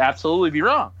mean, I could absolutely be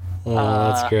wrong. Oh,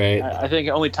 that's great. I think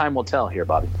only time will tell here,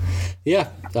 Bobby. Yeah.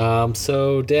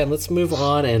 So, Dan, let's move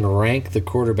on and rank the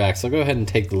quarterbacks. I'll go ahead and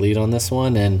take the lead on this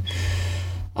one. And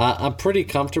I'm pretty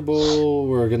comfortable.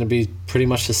 We're going to be pretty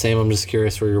much the same. I'm just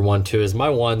curious where your 1, 2 is. My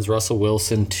 1's Russell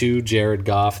Wilson, 2, Jared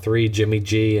Goff, 3, Jimmy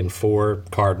G, and 4,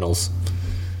 Cardinals.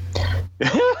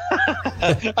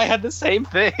 I had the same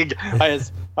thing. I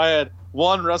had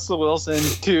 1, Russell Wilson,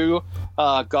 2,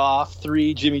 Goff,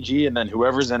 3, Jimmy G, and then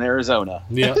whoever's in Arizona.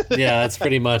 Yeah, that's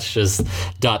pretty much just ...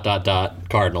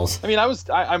 Cardinals. I mean,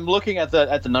 I'm looking at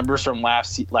the numbers from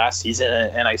last season,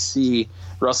 and I see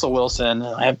Russell Wilson.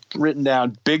 I have written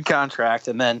down big contract,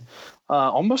 and then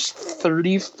almost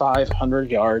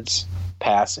 3,500 yards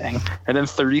passing, and then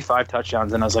 35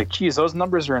 touchdowns. And I was like, geez, those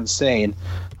numbers are insane.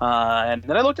 And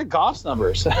then I looked at Goff's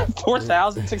numbers,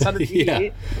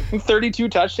 4,688, 32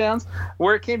 touchdowns.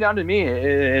 Where it came down to me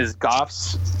is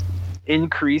Goff's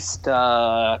increased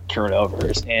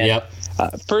turnovers. And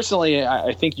personally,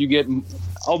 I think you get,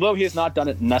 although he has not done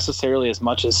it necessarily as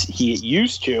much as he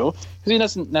used to, because he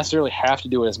doesn't necessarily have to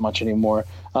do it as much anymore,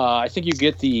 I think you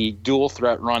get the dual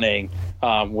threat running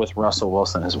with Russell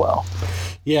Wilson as well.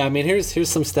 Yeah, I mean, here's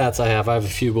some stats I have. I have a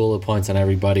few bullet points on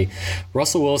everybody.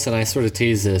 Russell Wilson, I sort of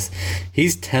tease this.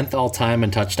 He's 10th all-time in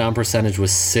touchdown percentage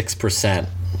with 6%.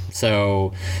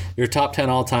 So you're top 10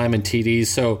 all-time in TDs.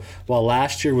 So while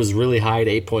last year was really high at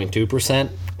 8.2%,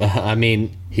 I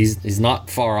mean, he's not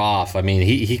far off. I mean,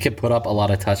 he could put up a lot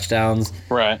of touchdowns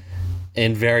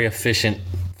in very efficient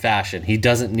fashion. He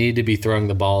doesn't need to be throwing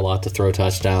the ball a lot to throw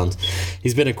touchdowns.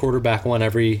 He's been a quarterback 1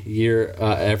 every year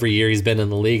he's been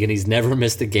in the league, and he's never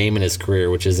missed a game in his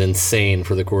career, which is insane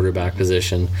for the quarterback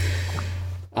position.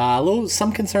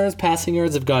 Some concerns, passing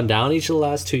yards have gone down each of the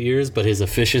last 2 years, but his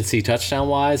efficiency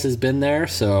touchdown-wise has been there.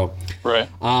 So,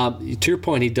 to your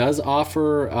point, he does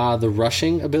offer the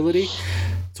rushing ability.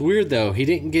 It's It's weird, though. He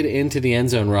didn't get into the end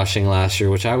zone rushing last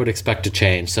year, which I would expect to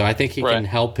change. So I think he can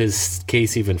help his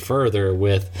case even further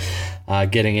with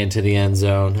getting into the end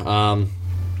zone.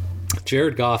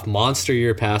 Jared Goff, monster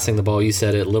year passing the ball. You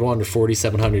said it, little under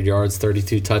 4,700 yards,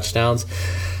 32 touchdowns.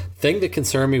 Thing that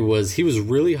concerned me was he was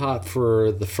really hot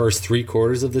for the first 3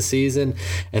 quarters of the season,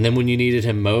 and then when you needed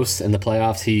him most in the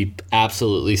playoffs, he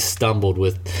absolutely stumbled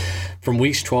with, from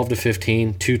weeks 12 to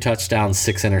 15, 2 touchdowns,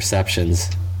 6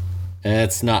 interceptions.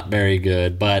 It's not very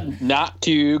good, but not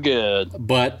too good.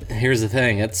 But here's the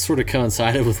thing: it sort of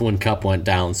coincided with when Kupp went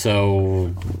down.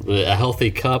 So a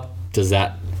healthy Kupp, does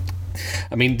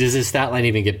his stat line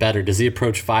even get better? Does he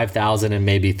approach 5,000 and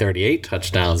maybe 38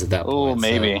 touchdowns at that point? Oh,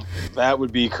 maybe. So, that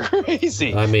would be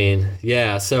crazy. I mean,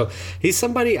 yeah. So he's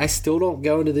somebody I still don't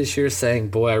go into this year saying,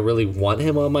 boy, I really want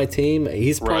him on my team.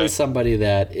 He's probably somebody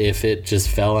that if it just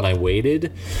fell and I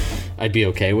waited, I'd be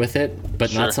okay with it,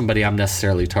 but not somebody I'm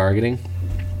necessarily targeting.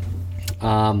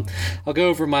 I'll go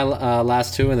over my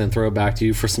last 2 and then throw it back to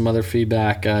you for some other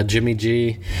feedback. Jimmy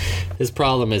G, his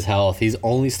problem is health. He's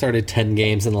only started 10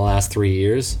 games in the last 3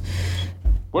 years.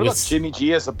 What about Jimmy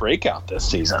G as a breakout this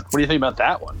season? What do you think about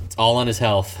that one? It's all on his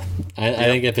health. I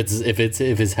think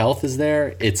if his health is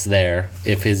there, it's there.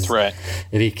 If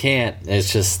he can't,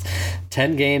 it's just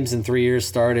 10 games in 3 years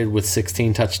started with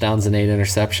 16 touchdowns and 8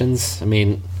 interceptions. I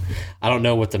mean, I don't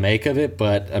know what to make of it,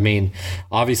 but, I mean,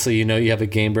 obviously, you have a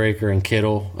game breaker in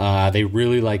Kittle. They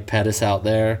really like Pettis out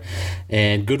there.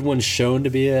 And Goodwin's shown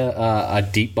to be a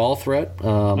deep ball threat.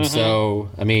 So,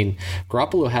 I mean,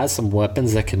 Garoppolo has some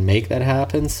weapons that can make that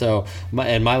happen. So,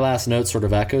 my last note sort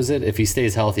of echoes it. If he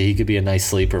stays healthy, he could be a nice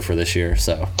sleeper for this year.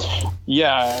 So,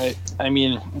 yeah, I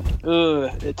mean,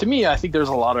 to me, I think there's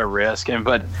a lot of risk.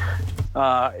 But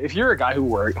if you're a guy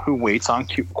who waits on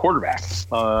quarterback,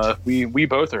 we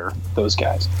both are those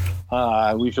guys.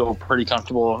 We feel pretty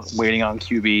comfortable waiting on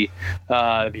QB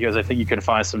because I think you can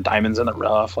find some diamonds in the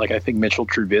rough. Like I think Mitchell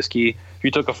Trubisky, if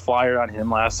you took a flyer on him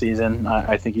last season,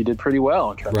 I think you did pretty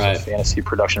well in terms of fantasy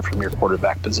production from your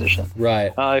quarterback position.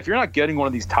 Right. If you're not getting one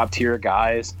of these top tier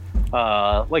guys,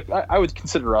 like I would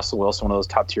consider Russell Wilson one of those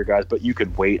top tier guys, but you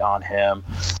could wait on him.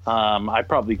 I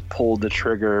probably pulled the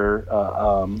trigger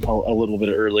a little bit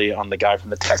early on the guy from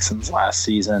the Texans last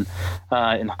season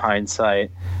in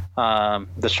hindsight,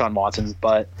 Deshaun Watson.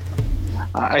 But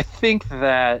I think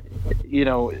that,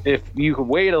 if you could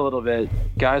wait a little bit,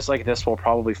 guys like this will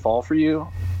probably fall for you.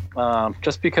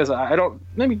 Just because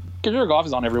Jared Goff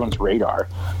is on everyone's radar.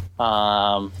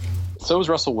 So is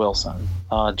Russell Wilson.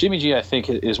 Jimmy G, I think,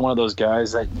 is one of those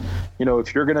guys that,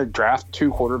 if you're going to draft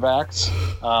 2 quarterbacks,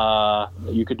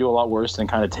 you could do a lot worse than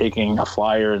kind of taking a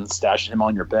flyer and stashing him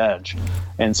on your bench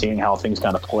and seeing how things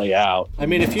kind of play out. I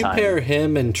mean, if you pair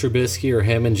him and Trubisky or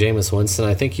him and Jameis Winston,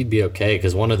 I think you'd be okay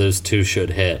because one of those 2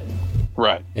 should hit.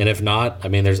 Right. And if not, I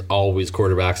mean, there's always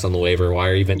quarterbacks on the waiver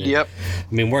wire. Yep.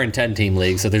 I mean, we're in 10-team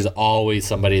leagues, so there's always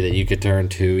somebody that you could turn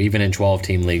to. Even in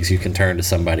 12-team leagues, you can turn to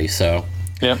somebody. So.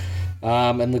 Yep.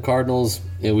 And the Cardinals,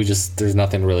 there's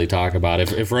nothing to really talk about.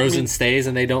 If Rosen stays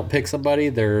and they don't pick somebody,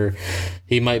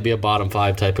 he might be a bottom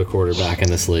 5 type of quarterback in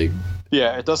this league.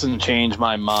 Yeah, it doesn't change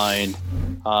my mind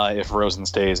if Rosen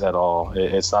stays at all.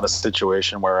 It's not a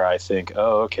situation where I think,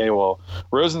 oh, okay, well,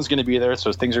 Rosen's going to be there,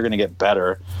 so things are going to get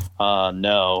better.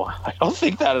 No, I don't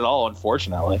think that at all,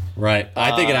 unfortunately. Right.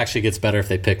 I think it actually gets better if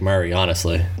they pick Murray,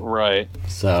 honestly. Right.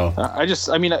 So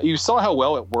you saw how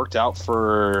well it worked out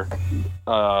for,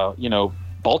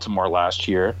 Baltimore last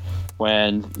year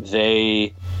when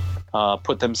they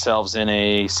put themselves in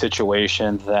a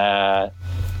situation that,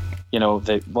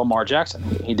 Lamar Jackson,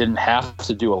 he didn't have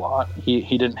to do a lot.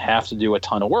 He didn't have to do a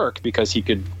ton of work because he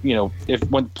could,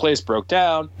 when plays broke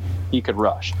down, he could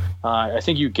rush. I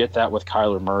think you get that with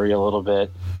Kyler Murray a little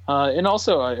bit. And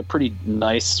also a pretty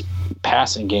nice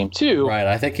passing game too. Right.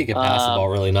 I think he can pass the ball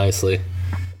really nicely.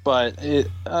 But it's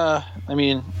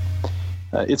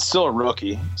still a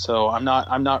rookie. So I'm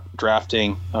not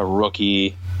drafting a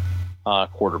rookie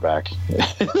quarterback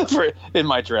in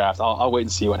my draft. I'll wait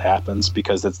and see what happens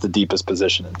because it's the deepest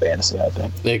position in fantasy, I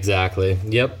think. Exactly.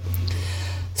 Yep.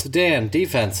 So Dan,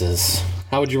 defenses,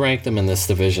 how would you rank them in this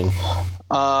division?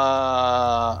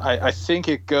 I think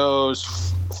it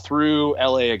goes through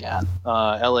LA again.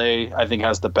 LA, I think,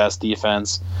 has the best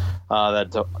defense.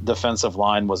 That defensive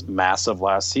line was massive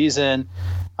last season.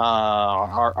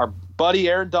 Our buddy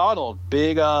Aaron Donald,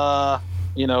 big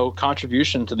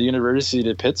contribution to the University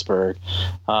of Pittsburgh.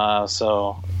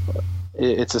 So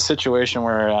it's a situation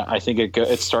where I think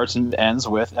it starts and ends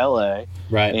with LA.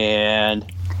 Right. And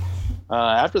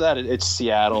after that, it's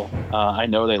Seattle. I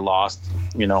know they lost,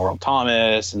 Earl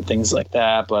Thomas and things like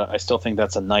that, but I still think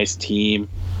that's a nice team.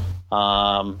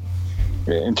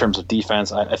 In terms of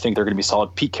defense, I think they're going to be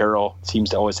solid. Pete Carroll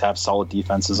seems to always have solid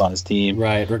defenses on his team.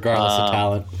 Right, regardless of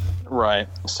talent. Right.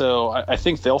 So I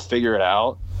think they'll figure it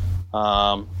out.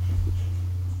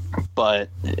 But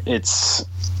it's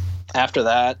after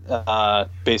that,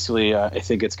 basically, I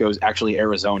think it goes actually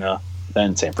Arizona,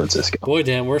 then San Francisco. Boy,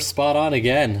 Dan, we're spot on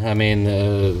again. I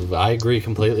mean, I agree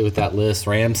completely with that list.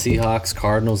 Rams, Seahawks,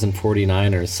 Cardinals, and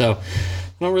 49ers. So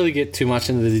I don't really get too much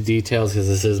into the details because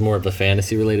this is more of a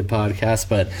fantasy-related podcast,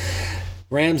 but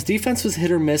Rams defense was hit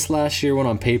or miss last year when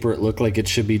on paper it looked like it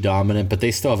should be dominant, but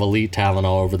they still have elite talent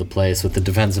all over the place with the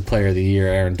Defensive Player of the Year,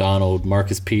 Aaron Donald,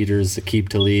 Marcus Peters, Aqib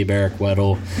Talib, Eric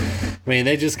Weddle. I mean,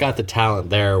 they just got the talent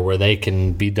there where they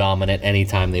can be dominant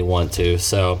anytime they want to.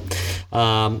 So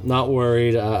not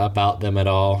worried about them at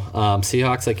all.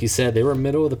 Seahawks, like you said, they were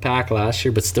middle of the pack last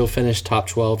year, but still finished top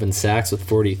 12 in sacks with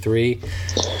 43.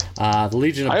 The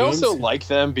Legion of Booms. I also like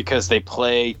them because they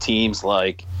play teams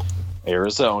like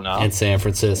Arizona and San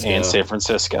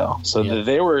Francisco. So yep.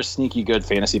 They were sneaky good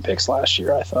fantasy picks last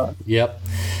year, I thought. Yep.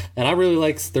 And I really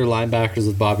like their linebackers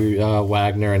with Bobby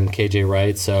Wagner and KJ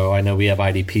Wright. So I know we have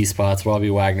IDP spots.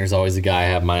 Bobby Wagner's always a guy I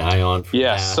have my eye on.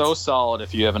 Yeah, so solid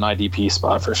if you have an IDP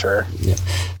spot for sure. Yeah.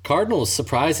 Cardinals,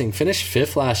 surprising, finished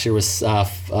fifth last year with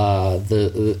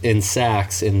in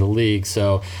sacks in the league.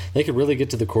 So they could really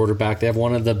get to the quarterback. They have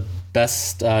one of the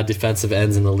best defensive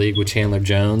ends in the league with Chandler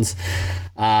Jones.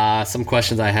 Some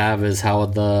questions I have is how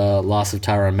would the loss of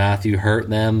Tyrann Mathieu hurt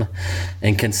them,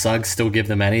 and can Suggs still give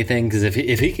them anything? Because if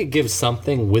he could give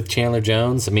something with Chandler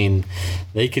Jones, I mean,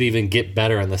 they could even get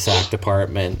better in the sack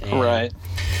department. And right.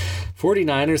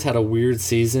 49ers had a weird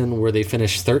season where they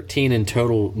finished 13 in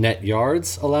total net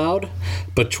yards allowed,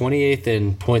 but 28th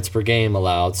in points per game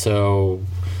allowed. So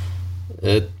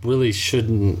it really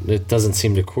shouldn't. It doesn't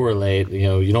seem to correlate.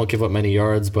 You don't give up many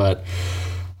yards, but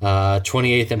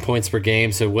 28th in points per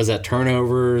game. So was that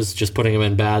turnovers, just putting them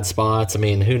in bad spots? I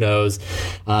mean, who knows?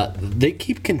 They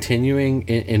keep continuing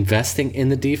investing in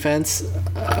the defense,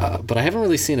 but I haven't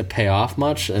really seen it pay off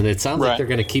much, and it sounds like they're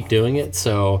going to keep doing it.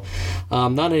 So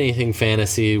not anything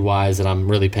fantasy-wise that I'm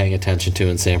really paying attention to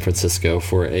in San Francisco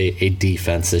for a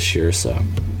defense this year. So.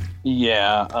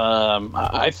 Yeah,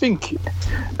 I think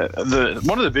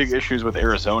one of the big issues with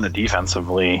Arizona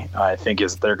defensively, I think,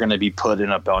 is they're going to be put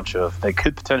in they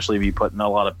could potentially be put in a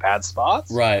lot of bad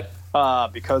spots. Right.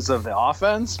 Because of the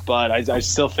offense, but I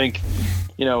still think,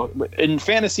 in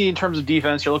fantasy, in terms of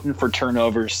defense, you're looking for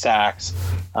turnovers, sacks,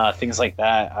 things like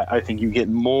that. I think you get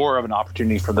more of an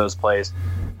opportunity for those plays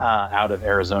out of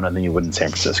Arizona than you would in San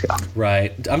Francisco.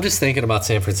 Right. I'm just thinking about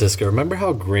San Francisco. Remember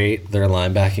how great their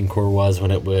linebacking core was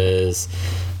when it was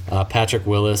Patrick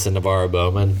Willis and Navarro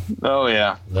Bowman? Oh,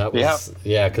 yeah. That was,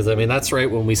 yeah, because, I mean, that's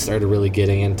right when we started really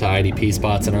getting into IDP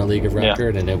spots in our league of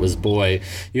record, and it was, boy,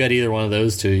 you had either one of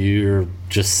those two, you're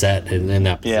just set in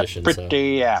that position. Yeah,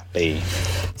 pretty happy.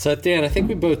 So, Dan, I think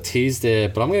we both teased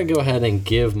it, but I'm going to go ahead and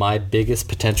give my biggest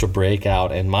potential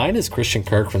breakout, and mine is Christian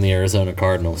Kirk from the Arizona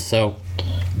Cardinals. So,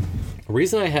 the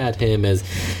reason I had him is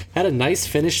had a nice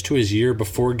finish to his year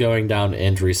before going down to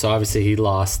injury. So obviously he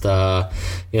lost the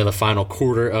final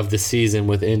quarter of the season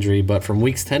with injury, but from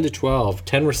weeks 10 to 12,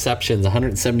 10 receptions,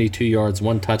 172 yards,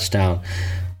 1 touchdown.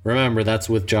 Remember, that's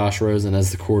with Josh Rosen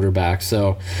as the quarterback.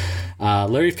 So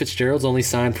Larry Fitzgerald's only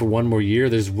signed for 1 more year.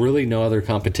 There's really no other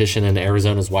competition in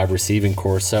Arizona's wide receiving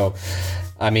core. So,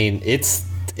 I mean, it's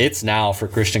now for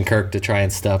Christian Kirk to try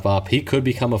and step up. He could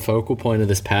become a focal point of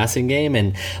this passing game.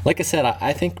 And like I said,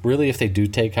 I think really if they do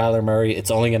take Kyler Murray, it's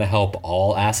only going to help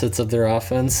all assets of their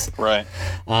offense. Right.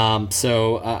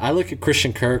 So I look at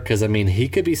Christian Kirk because, I mean, he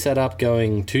could be set up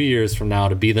going 2 years from now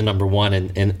to be the number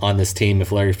one on this team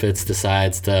if Larry Fitz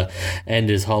decides to end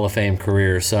his Hall of Fame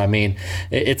career. So, I mean,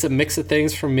 it's a mix of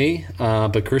things for me,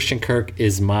 but Christian Kirk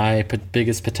is my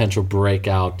biggest potential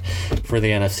breakout for the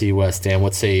NFC West. Dan,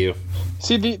 what say you?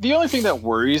 See, the only thing that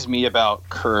worries me about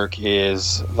Kirk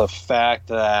is the fact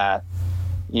that,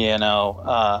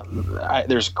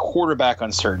 there's quarterback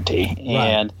uncertainty.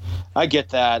 And I get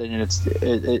that. And it's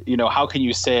how can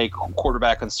you say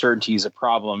quarterback uncertainty is a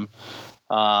problem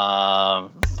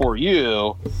for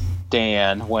you,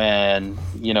 Dan, when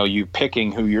you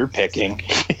picking who you're picking,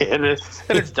 and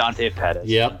it's Dante Pettis.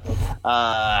 Yep.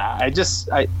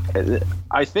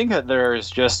 I think that there's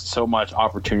just so much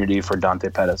opportunity for Dante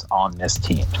Pettis on this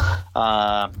team.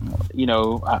 I'm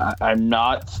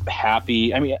not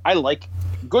happy. I mean,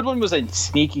 Goodwin was a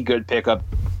sneaky good pickup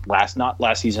not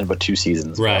last season, but 2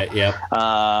 seasons ago. Right.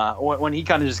 Yeah. When he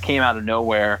kind of just came out of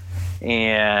nowhere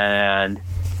and.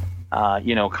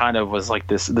 Kind of was like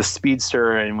the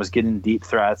speedster and was getting deep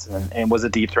threats and was a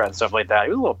deep threat and stuff like that. He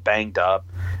was a little banged up,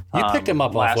 You picked him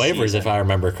up off last waivers, season. if I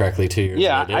remember correctly, 2 years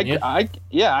ago, didn't you?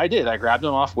 I did. I grabbed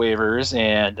him off waivers,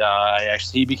 and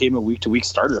he became a week-to-week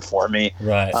starter for me.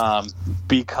 Right.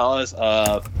 Because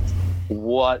of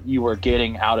what you were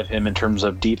getting out of him in terms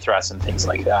of deep threats and things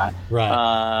like that.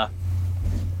 Right.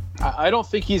 I don't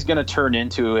think he's going to turn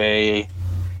into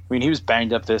he was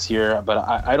banged up this year, but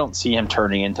I don't see him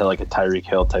turning into like a Tyreek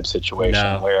Hill type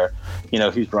situation where,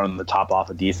 he's running the top off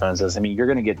of defenses. I mean, you're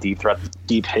going to get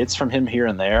deep hits from him here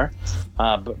and there.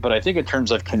 But I think in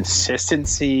terms of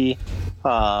consistency,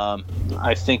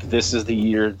 I think this is the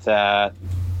year that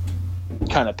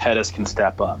kind of Pettis can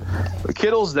step up. But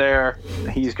Kittle's there.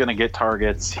 He's going to get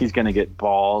targets. He's going to get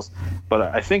balls. But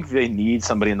I think they need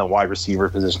somebody in the wide receiver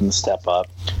position to step up.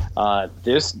 Now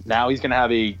he's going to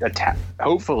have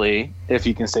hopefully, if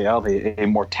he can stay healthy, a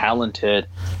more talented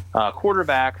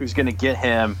quarterback who's going to get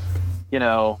him, get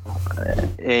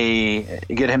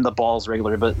him the balls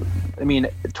regularly. But I mean,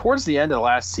 towards the end of the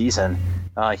last season,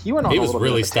 he went on. He a was little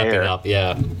really bit of a tear. stepping up.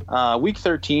 Yeah. Week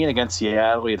 13 against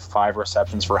Seattle, he had 5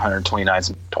 receptions for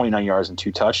 129 yards and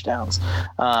 2 touchdowns.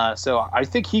 So I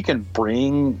think he can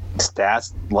bring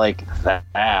stats like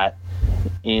that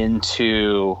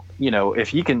into, if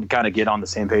he can kind of get on the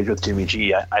same page with Jimmy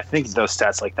G, I think those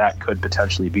stats like that could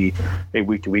potentially be a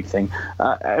week-to-week thing.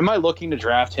 Am I looking to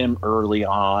draft him early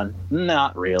on?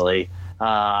 Not really.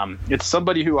 It's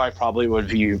somebody who I probably would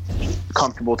be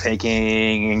comfortable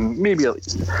taking, maybe at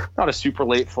least not a super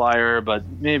late flyer, but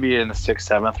maybe in the 6th,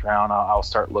 7th round, I'll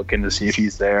start looking to see if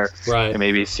he's there, right, and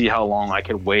maybe see how long I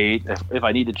could wait if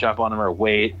I need to jump on him or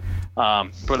wait.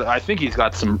 But I think he's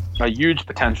got a huge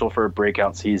potential for a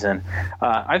breakout season.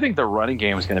 I think the running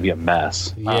game is going to be a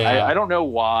mess. Yeah. I don't know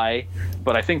why,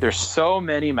 but I think there's so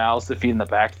many mouths to feed in the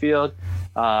backfield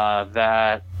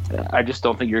that I just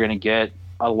don't think you're going to get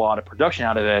a lot of production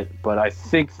out of it. But I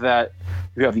think that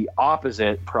you have the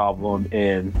opposite problem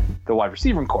in the wide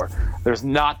receiving core. There's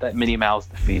not that many mouths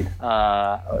to feed.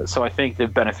 So I think the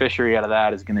beneficiary out of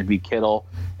that is going to be Kittle,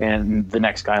 and the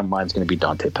next guy in line is going to be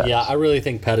Dante Pettis. Yeah, I really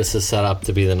think Pettis is set up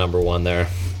to be the number one there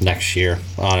next year,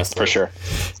 honestly. For sure.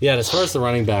 Yeah, and as far as the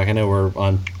running back, I know we're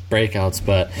on breakouts,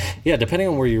 but yeah, depending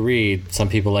on where you read, some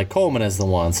people like Coleman as the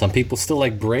one. Some people still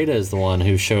like Breida as the one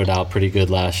who showed out pretty good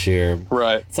last year.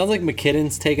 Right. Sounds like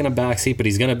McKinnon's taking a backseat, but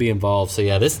he's going to be involved. So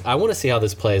yeah, I want to see how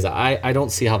this plays. I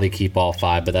don't see how they keep all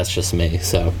 5, but that's just me.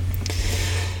 So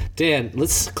Dan,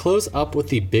 let's close up with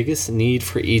the biggest need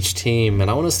for each team,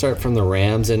 and I want to start from the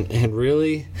Rams, and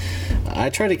really, I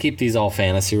try to keep these all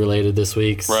fantasy related this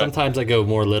week. Right. Sometimes I go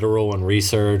more literal and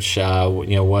research,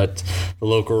 what the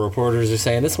local reporters are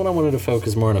saying. This one I wanted to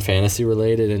focus more on a fantasy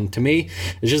related, and to me,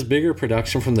 it's just bigger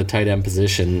production from the tight end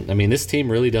position. I mean, this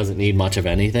team really doesn't need much of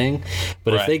anything,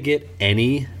 but if they get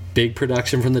any big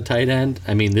production from the tight end,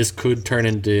 I mean, this could turn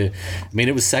into,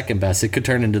 it was second best. It could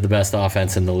turn into the best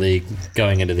offense in the league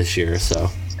going into this year. So,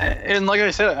 and like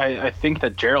I said, I think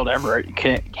that Gerald Everett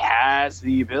has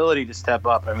the ability to step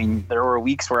up. I mean, there were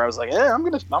weeks where I was like, I'm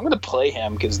gonna play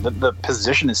him because the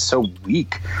position is so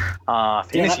weak,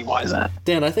 fantasy wise.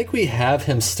 Dan, I think we have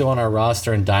him still on our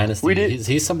roster in Dynasty. We did.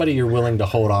 He's somebody you're willing to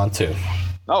hold on to.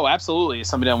 Oh, absolutely.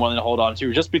 Somebody I'm willing to hold on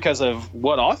to just because of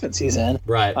what offense he's in.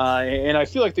 Right. And I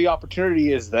feel like the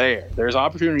opportunity is there. There's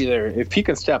opportunity there. If he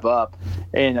can step up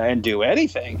and do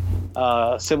anything,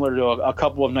 similar to a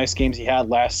couple of nice games he had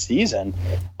last season,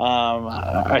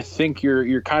 I think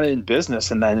you're kind of in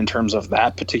business in terms of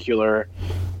that particular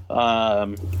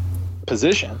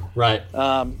position. Right.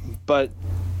 But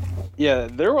yeah,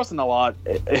 there wasn't a lot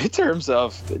in terms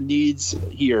of needs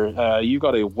here. You've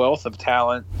got a wealth of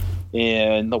talent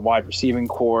in the wide receiving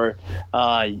core.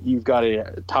 You've got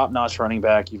a top-notch running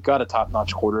back. You've got a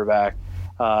top-notch quarterback.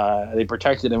 They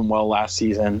protected him well last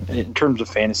season. In terms of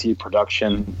fantasy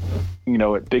production,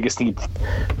 biggest need,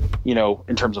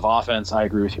 in terms of offense, I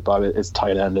agree with you, Bob. It's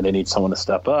tight end, and they need someone to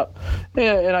step up.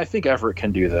 And I think Everett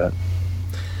can do that.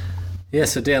 Yeah,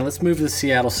 so Dan, let's move to the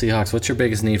Seattle Seahawks. What's your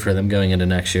biggest need for them going into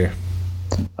next year?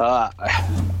 I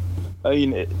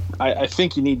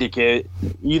think you need to get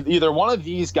either one of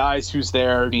these guys who's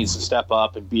there needs to step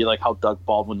up and be like how Doug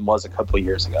Baldwin was a couple of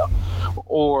years ago,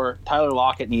 or Tyler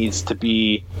Lockett needs to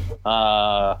be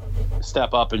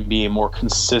step up and be a more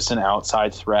consistent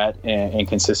outside threat and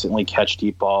consistently catch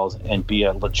deep balls and be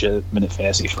a legitimate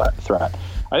fantasy threat.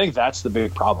 I think that's the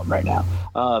big problem right now.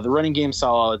 The running game's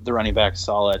solid, the running back's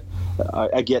solid.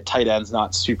 I get tight ends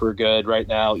not super good right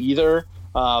now either.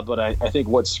 But I think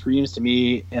what screams to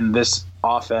me in this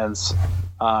offense,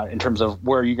 in terms of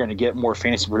where you're going to get more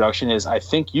fantasy production, is I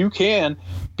think you can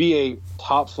be a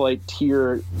top flight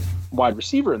tier wide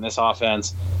receiver in this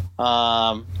offense.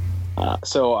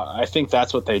 So I think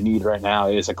that's what they need right now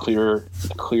is a clear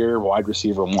wide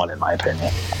receiver one, in my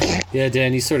opinion. Yeah,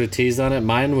 Dan, you sort of teased on it.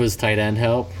 Mine was tight end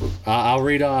help. I'll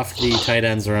read off the tight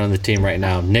ends around the team right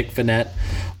now. Nick Vannett,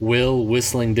 Will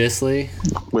Whistling Disley.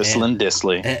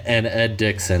 And Ed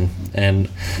Dixon. And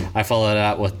I followed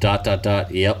that with ...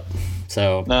 Yep.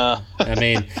 So, I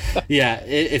mean, yeah,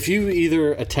 if you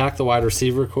either attack the wide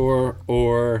receiver core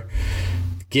or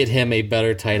get him a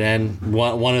better tight end,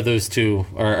 one of those two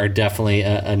are definitely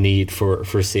a need for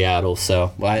Seattle.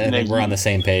 So I think we're on the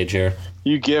same page here.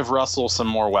 You give Russell some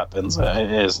more weapons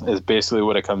is basically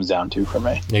what it comes down to for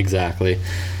me. Exactly.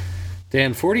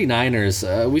 Dan,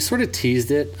 49ers, we sort of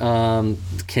teased it.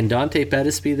 Can Dante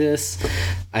Pettis be this?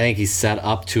 I think he's set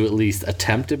up to at least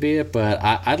attempt to be it, but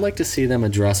I'd like to see them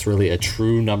address really a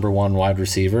true number one wide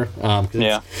receiver.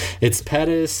 It's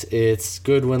Pettis, it's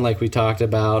Goodwin, like we talked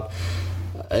about.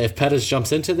 If Pettis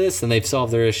jumps into this, then they've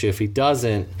solved their issue. If he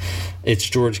doesn't, it's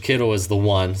George Kittle is the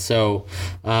one. So,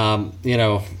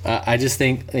 I just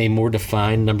think a more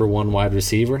defined number one wide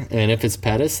receiver. And if it's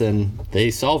Pettis, then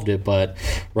they solved it. But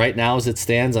right now, as it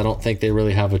stands, I don't think they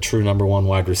really have a true number one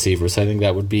wide receiver. So I think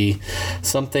that would be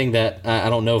something that I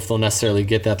don't know if they'll necessarily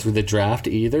get that through the draft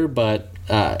either. But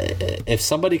if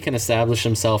somebody can establish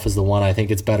himself as the one, I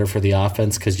think it's better for the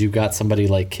offense because you've got somebody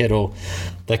like Kittle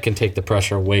that can take the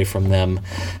pressure away from them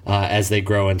as they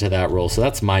grow into that role. So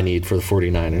that's my need for the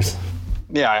 49ers.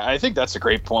 Yeah, I think that's a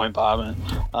great point, Bob.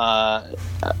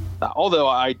 Although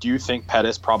I do think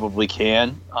Pettis probably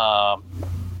can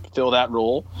fill that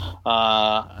role,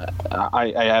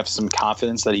 I have some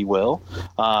confidence that he will.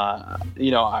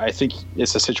 I think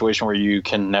it's a situation where you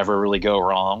can never really go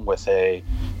wrong with a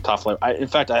tough level. In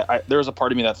fact, there was a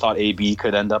part of me that thought AB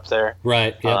could end up there,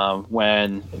 right? Yep.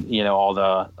 When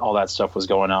all that stuff was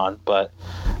going on, but.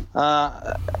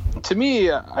 To me,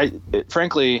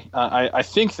 frankly, I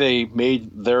think they made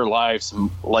their life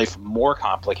more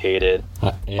complicated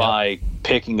by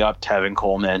picking up Tevin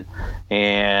Coleman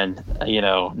and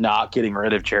not getting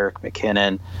rid of Jerick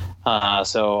McKinnon.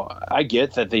 So I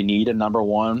get that they need a number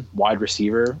one wide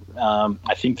receiver.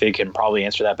 I think they can probably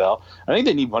answer that bell. I think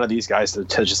they need one of these guys to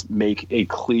just make a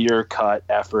clear-cut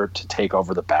effort to take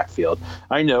over the backfield.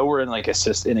 I know we're in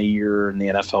in a year in the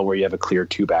NFL where you have a clear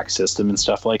two-back system and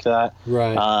stuff like that.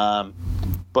 Right.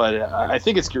 But I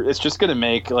think it's just going to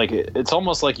make it's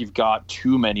almost like you've got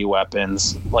too many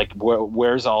weapons.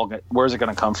 Where's it going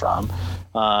to come from?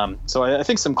 So I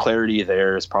think some clarity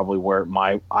there is probably where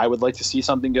I would like to see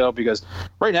something go, because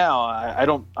right now I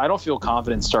don't feel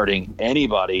confident starting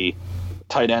anybody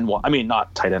running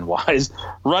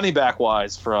back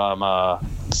wise from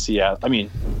San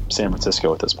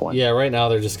Francisco at this point. Yeah, right now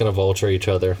they're just going to vulture each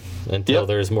other until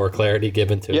there's more clarity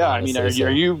given to them. Yeah,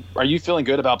 are you feeling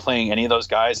good about playing any of those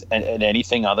guys and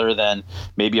anything other than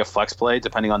maybe a flex play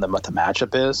depending on what the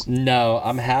matchup is? No,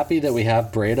 I'm happy that we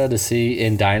have Breida to see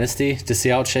in Dynasty to see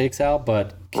how it shakes out,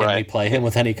 but can we play him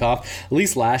with any confidence? At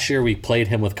least last year we played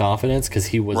him with confidence because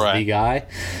he was the guy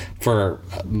for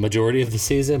a majority of the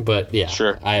season. But yeah,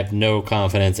 sure. I have no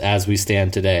confidence as we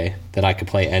stand today that I could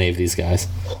play any of these guys.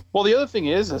 Well, the other thing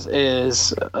is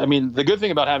the good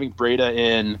thing about having Breida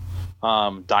in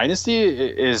Dynasty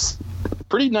is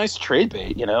pretty nice trade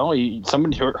bait.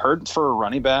 Somebody hurt for a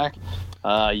running back.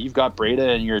 You've got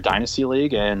Breida in your Dynasty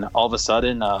league, and all of a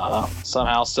sudden,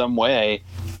 somehow, some way,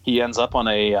 he ends up on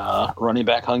a running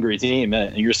back hungry team,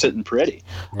 and you're sitting pretty.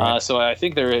 Right. So I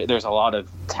think there's a lot of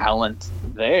talent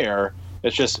there.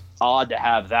 It's just odd to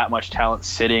have that much talent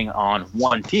sitting on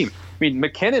one team. I mean,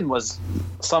 McKinnon was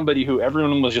somebody who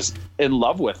everyone was just in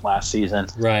love with last season.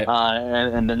 Right.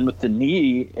 And then with the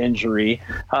knee injury,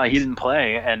 he didn't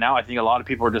play. And now I think a lot of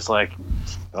people are just like,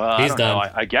 he's done.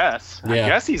 I guess. Yeah. I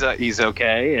guess he's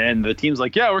okay. And the team's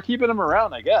like, yeah, we're keeping him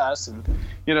around, I guess. And,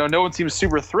 no one seems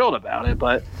super thrilled about it.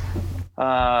 But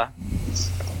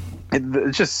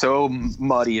it's just so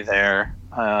muddy there.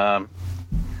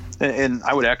 And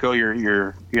I would echo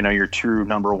your true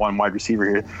number one wide receiver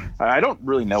here. I don't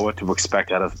really know what to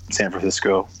expect out of San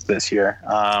Francisco this year.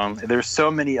 There's so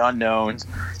many unknowns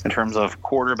in terms of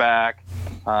quarterback,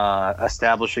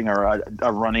 establishing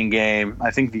a running game.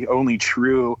 I think the only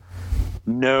true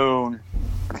known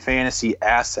fantasy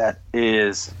asset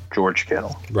is George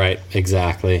Kittle. Right,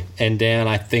 exactly. And Dan,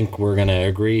 I think we're going to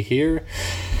agree here.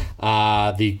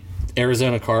 The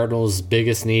Arizona Cardinals'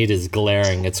 biggest need is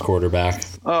glaring its quarterback.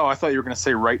 Oh, I thought you were going to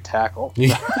say right tackle.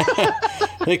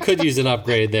 They could use an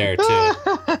upgrade there too.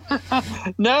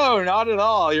 No, not at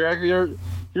all. You're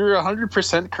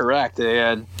 100% correct,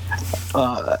 and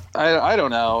I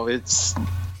don't know. It's,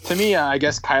 to me, I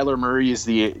guess Kyler Murray is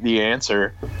the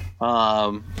answer.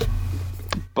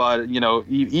 but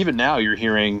even now you're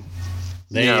hearing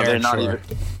they're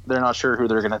not sure who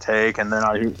they're going to take, and they're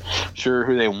not sure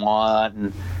who they want.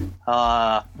 And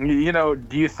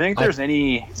do you think there's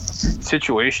any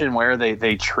situation where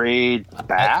they trade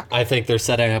back? I think they're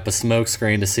setting up a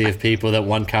smokescreen to see if people that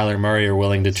want Kyler Murray are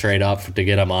willing to trade up to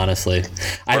get him. Honestly,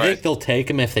 I think they'll take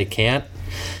him if they can't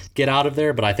get out of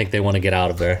there, but I think they want to get out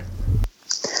of there.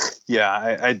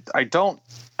 Yeah, I don't.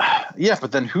 Yeah,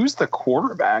 but then who's the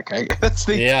quarterback? That's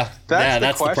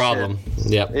the problem.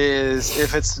 Yep. Is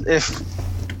if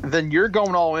then you're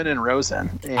going all in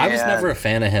Rosen. I was never a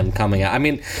fan of him coming out. I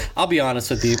mean, I'll be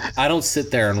honest with you. I don't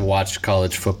sit there and watch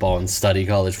college football and study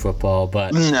college football,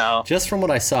 but just from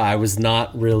what I saw, I was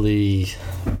not really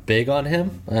big on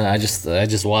him. I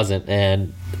just wasn't,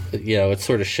 and it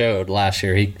sort of showed last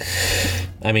year.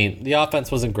 The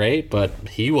offense wasn't great, but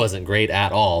he wasn't great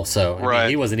at all. So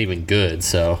he wasn't even good.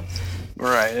 So.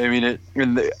 Right.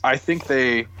 I think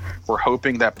they were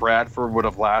hoping that Bradford would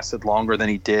have lasted longer than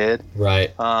he did.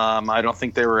 Right. I don't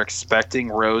think they were expecting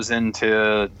Rosen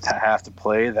to have to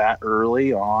play that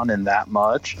early on and that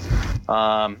much.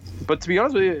 But to be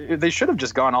honest with you, they should have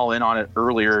just gone all in on it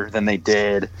earlier than they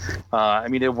did.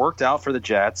 It worked out for the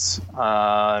Jets.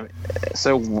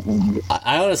 So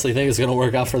I honestly think it's going to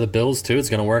work out for the Bills too. It's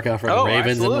going to work out for the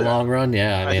Ravens in the long run.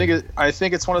 Yeah, I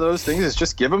think it's one of those things. Is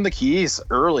just give them the keys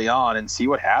early on and see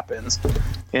what happens.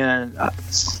 And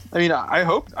I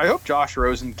hope Josh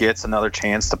Rosen gets another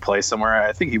chance to play somewhere.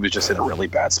 I think he was just in a really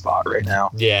bad spot right now.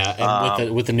 Yeah,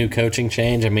 and with the new coaching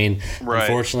change,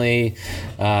 unfortunately,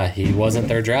 he wasn't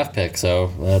their draft pick, so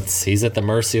he's at the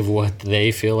mercy of what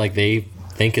they feel like they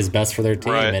think is best for their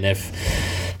team. Right. And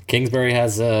if Kingsbury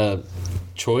has a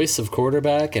choice of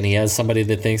quarterback and he has somebody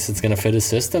that thinks it's going to fit his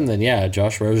system, then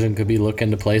Josh Rosen could be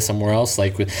looking to play somewhere else.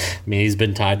 He's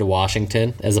been tied to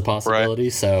Washington as a possibility.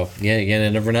 Right. So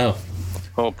you never know.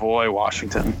 Oh boy,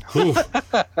 Washington.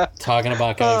 Talking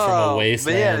about going from a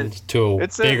wasteland to a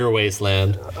bigger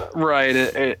wasteland.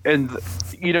 Right. And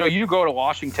you go to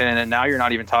Washington and now you're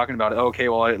not even talking about it. Okay,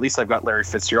 well, at least I've got Larry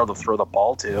Fitzgerald to throw the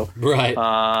ball to. Right.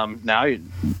 Now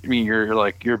you're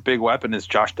like, your big weapon is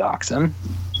Josh Doxson.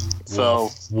 So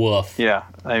woof. Yeah.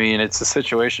 It's a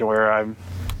situation where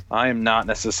I am not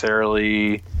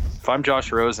necessarily, if I'm Josh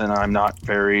Rosen, I'm not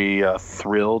very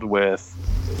thrilled with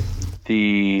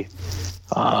the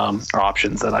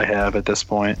options that I have at this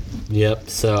point. Yep.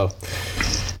 So,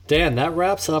 Dan, that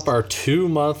wraps up our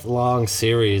 2-month-long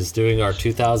series doing our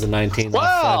 2019.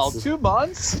 Wow, 2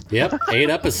 months? Yep, 8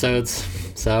 episodes.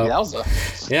 So, went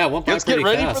by let's pretty get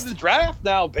ready fast. for the draft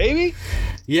now, baby.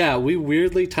 Yeah, we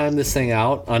weirdly timed this thing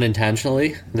out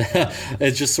unintentionally.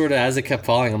 It's just sort of as it kept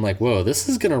falling, I'm like, whoa, this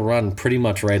is going to run pretty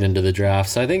much right into the draft.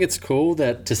 So I think it's cool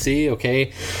to see,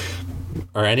 okay,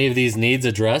 are any of these needs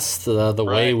addressed the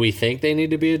way we think they need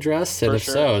to be addressed? And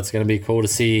so, it's going to be cool to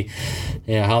see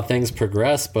how things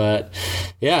progress. But,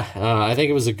 I think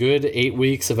it was a good 8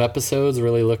 weeks of episodes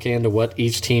really looking into what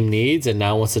each team needs. And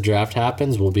now once the draft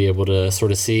happens, we'll be able to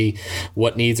sort of see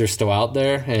what needs are still out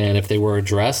there. And if they were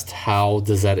addressed, how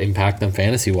does that impact them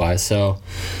fantasy-wise? So,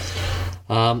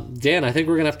 Dan, I think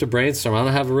we're going to have to brainstorm. I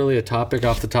don't have really a topic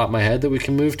off the top of my head that we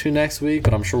can move to next week,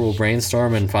 but I'm sure we'll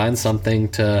brainstorm and find something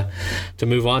to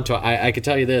move on to. I can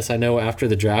tell you this. I know after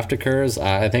the draft occurs,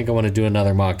 I think I want to do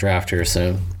another mock draft here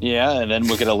soon. Yeah, and then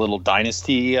we'll get a little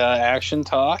dynasty action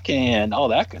talk and all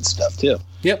that good stuff, too.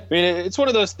 Yep. It's one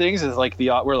of those things is like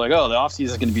we're like, oh, the offseason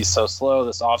is going to be so slow.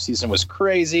 This offseason was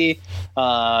crazy. It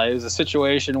was a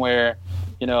situation where,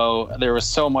 there was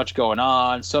so much going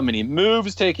on, so many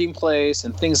moves taking place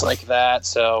and things like that.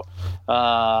 So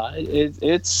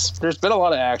there's been a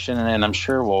lot of action, and I'm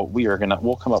sure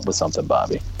we'll come up with something,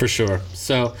 Bobby. For sure.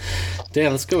 So, Dan,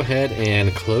 let's go ahead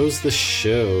and close the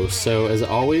show. So, as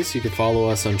always, you can follow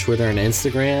us on Twitter and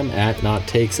Instagram at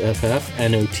NotTakesFF,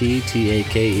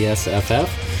 NOTTAKESFF.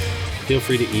 Feel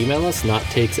free to email us,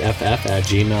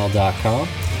 nottakesff@gmail.com.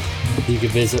 You can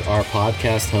visit our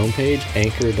podcast homepage,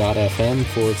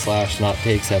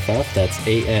 anchor.fm/nottakesff. That's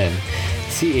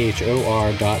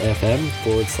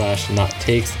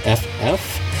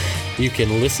ANCHOR.fm/nottakesFF. You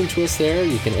can listen to us there.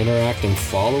 You can interact and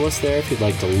follow us there if you'd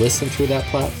like to listen through that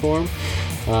platform.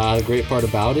 The great part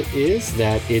about it is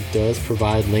that it does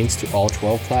provide links to all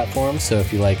 12 platforms. So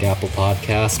if you like Apple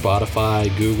Podcasts, Spotify,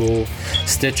 Google,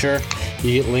 Stitcher,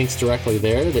 you get links directly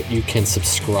there that you can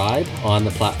subscribe on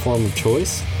the platform of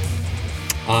choice.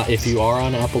 If you are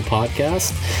on Apple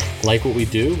Podcasts, like what we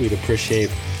do, we'd appreciate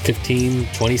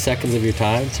 15-20 seconds of your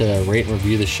time to rate and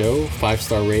review the show.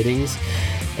 5-star ratings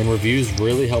and reviews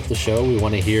really help the show. We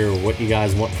want to hear what you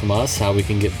guys want from us, how we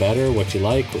can get better, what you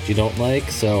like, what you don't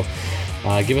like. So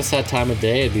Give us that time of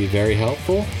day. It'd be very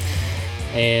helpful.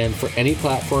 And for any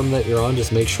platform that you're on,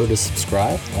 just make sure to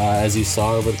subscribe. As you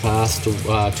saw over the past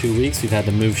 2 weeks, we've had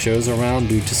to move shows around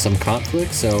due to some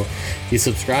conflict. So you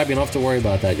subscribe, you don't have to worry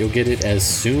about that. You'll get it as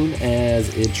soon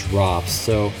as it drops.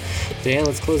 So Dan,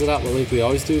 let's close it out like we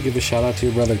always do. Give a shout out to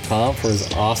your brother Tom for his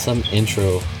awesome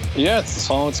intro. Yeah, it's the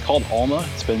song. It's called Alma.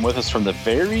 It's been with us from the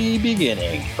very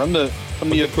beginning, from the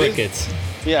crickets.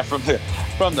 Yeah, from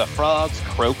the frogs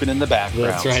croaking in the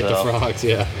background. That's right, the frogs.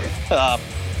 Yeah.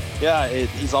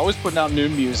 He's always putting out new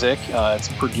music. It's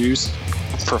produced,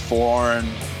 performed,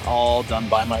 all done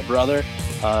by my brother.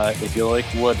 If you like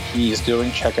what he's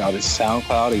doing, check out his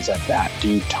SoundCloud. He's at That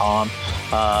Dude Tom.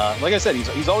 Like I said,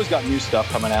 he's always got new stuff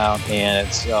coming out, and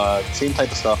it's same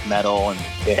type of stuff, metal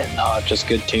and just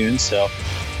good tunes. So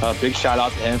big shout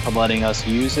out to him for letting us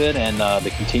use it and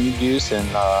the continued use, and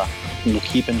we'll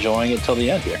keep enjoying it till the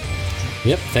end here.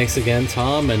 Yep, thanks again,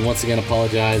 Tom, and once again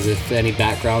apologize if any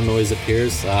background noise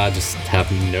appears. Just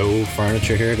have no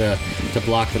furniture here to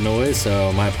block the noise,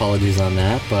 so my apologies on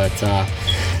that. But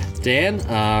Dan,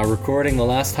 recording the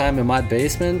last time in my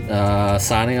basement,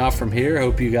 signing off from here.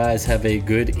 Hope you guys have a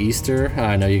good Easter.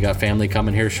 I know you got family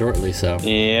coming here shortly, so.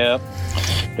 Yep.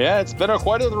 Yeah, it's been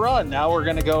quite a run. Now we're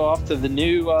gonna go off to the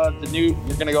new.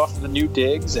 You're gonna go off to the new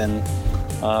digs and.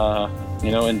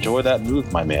 Enjoy that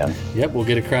move, my man. Yep, we'll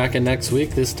get it cracking next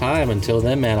week this time. Until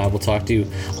then, man, I will talk to you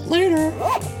later.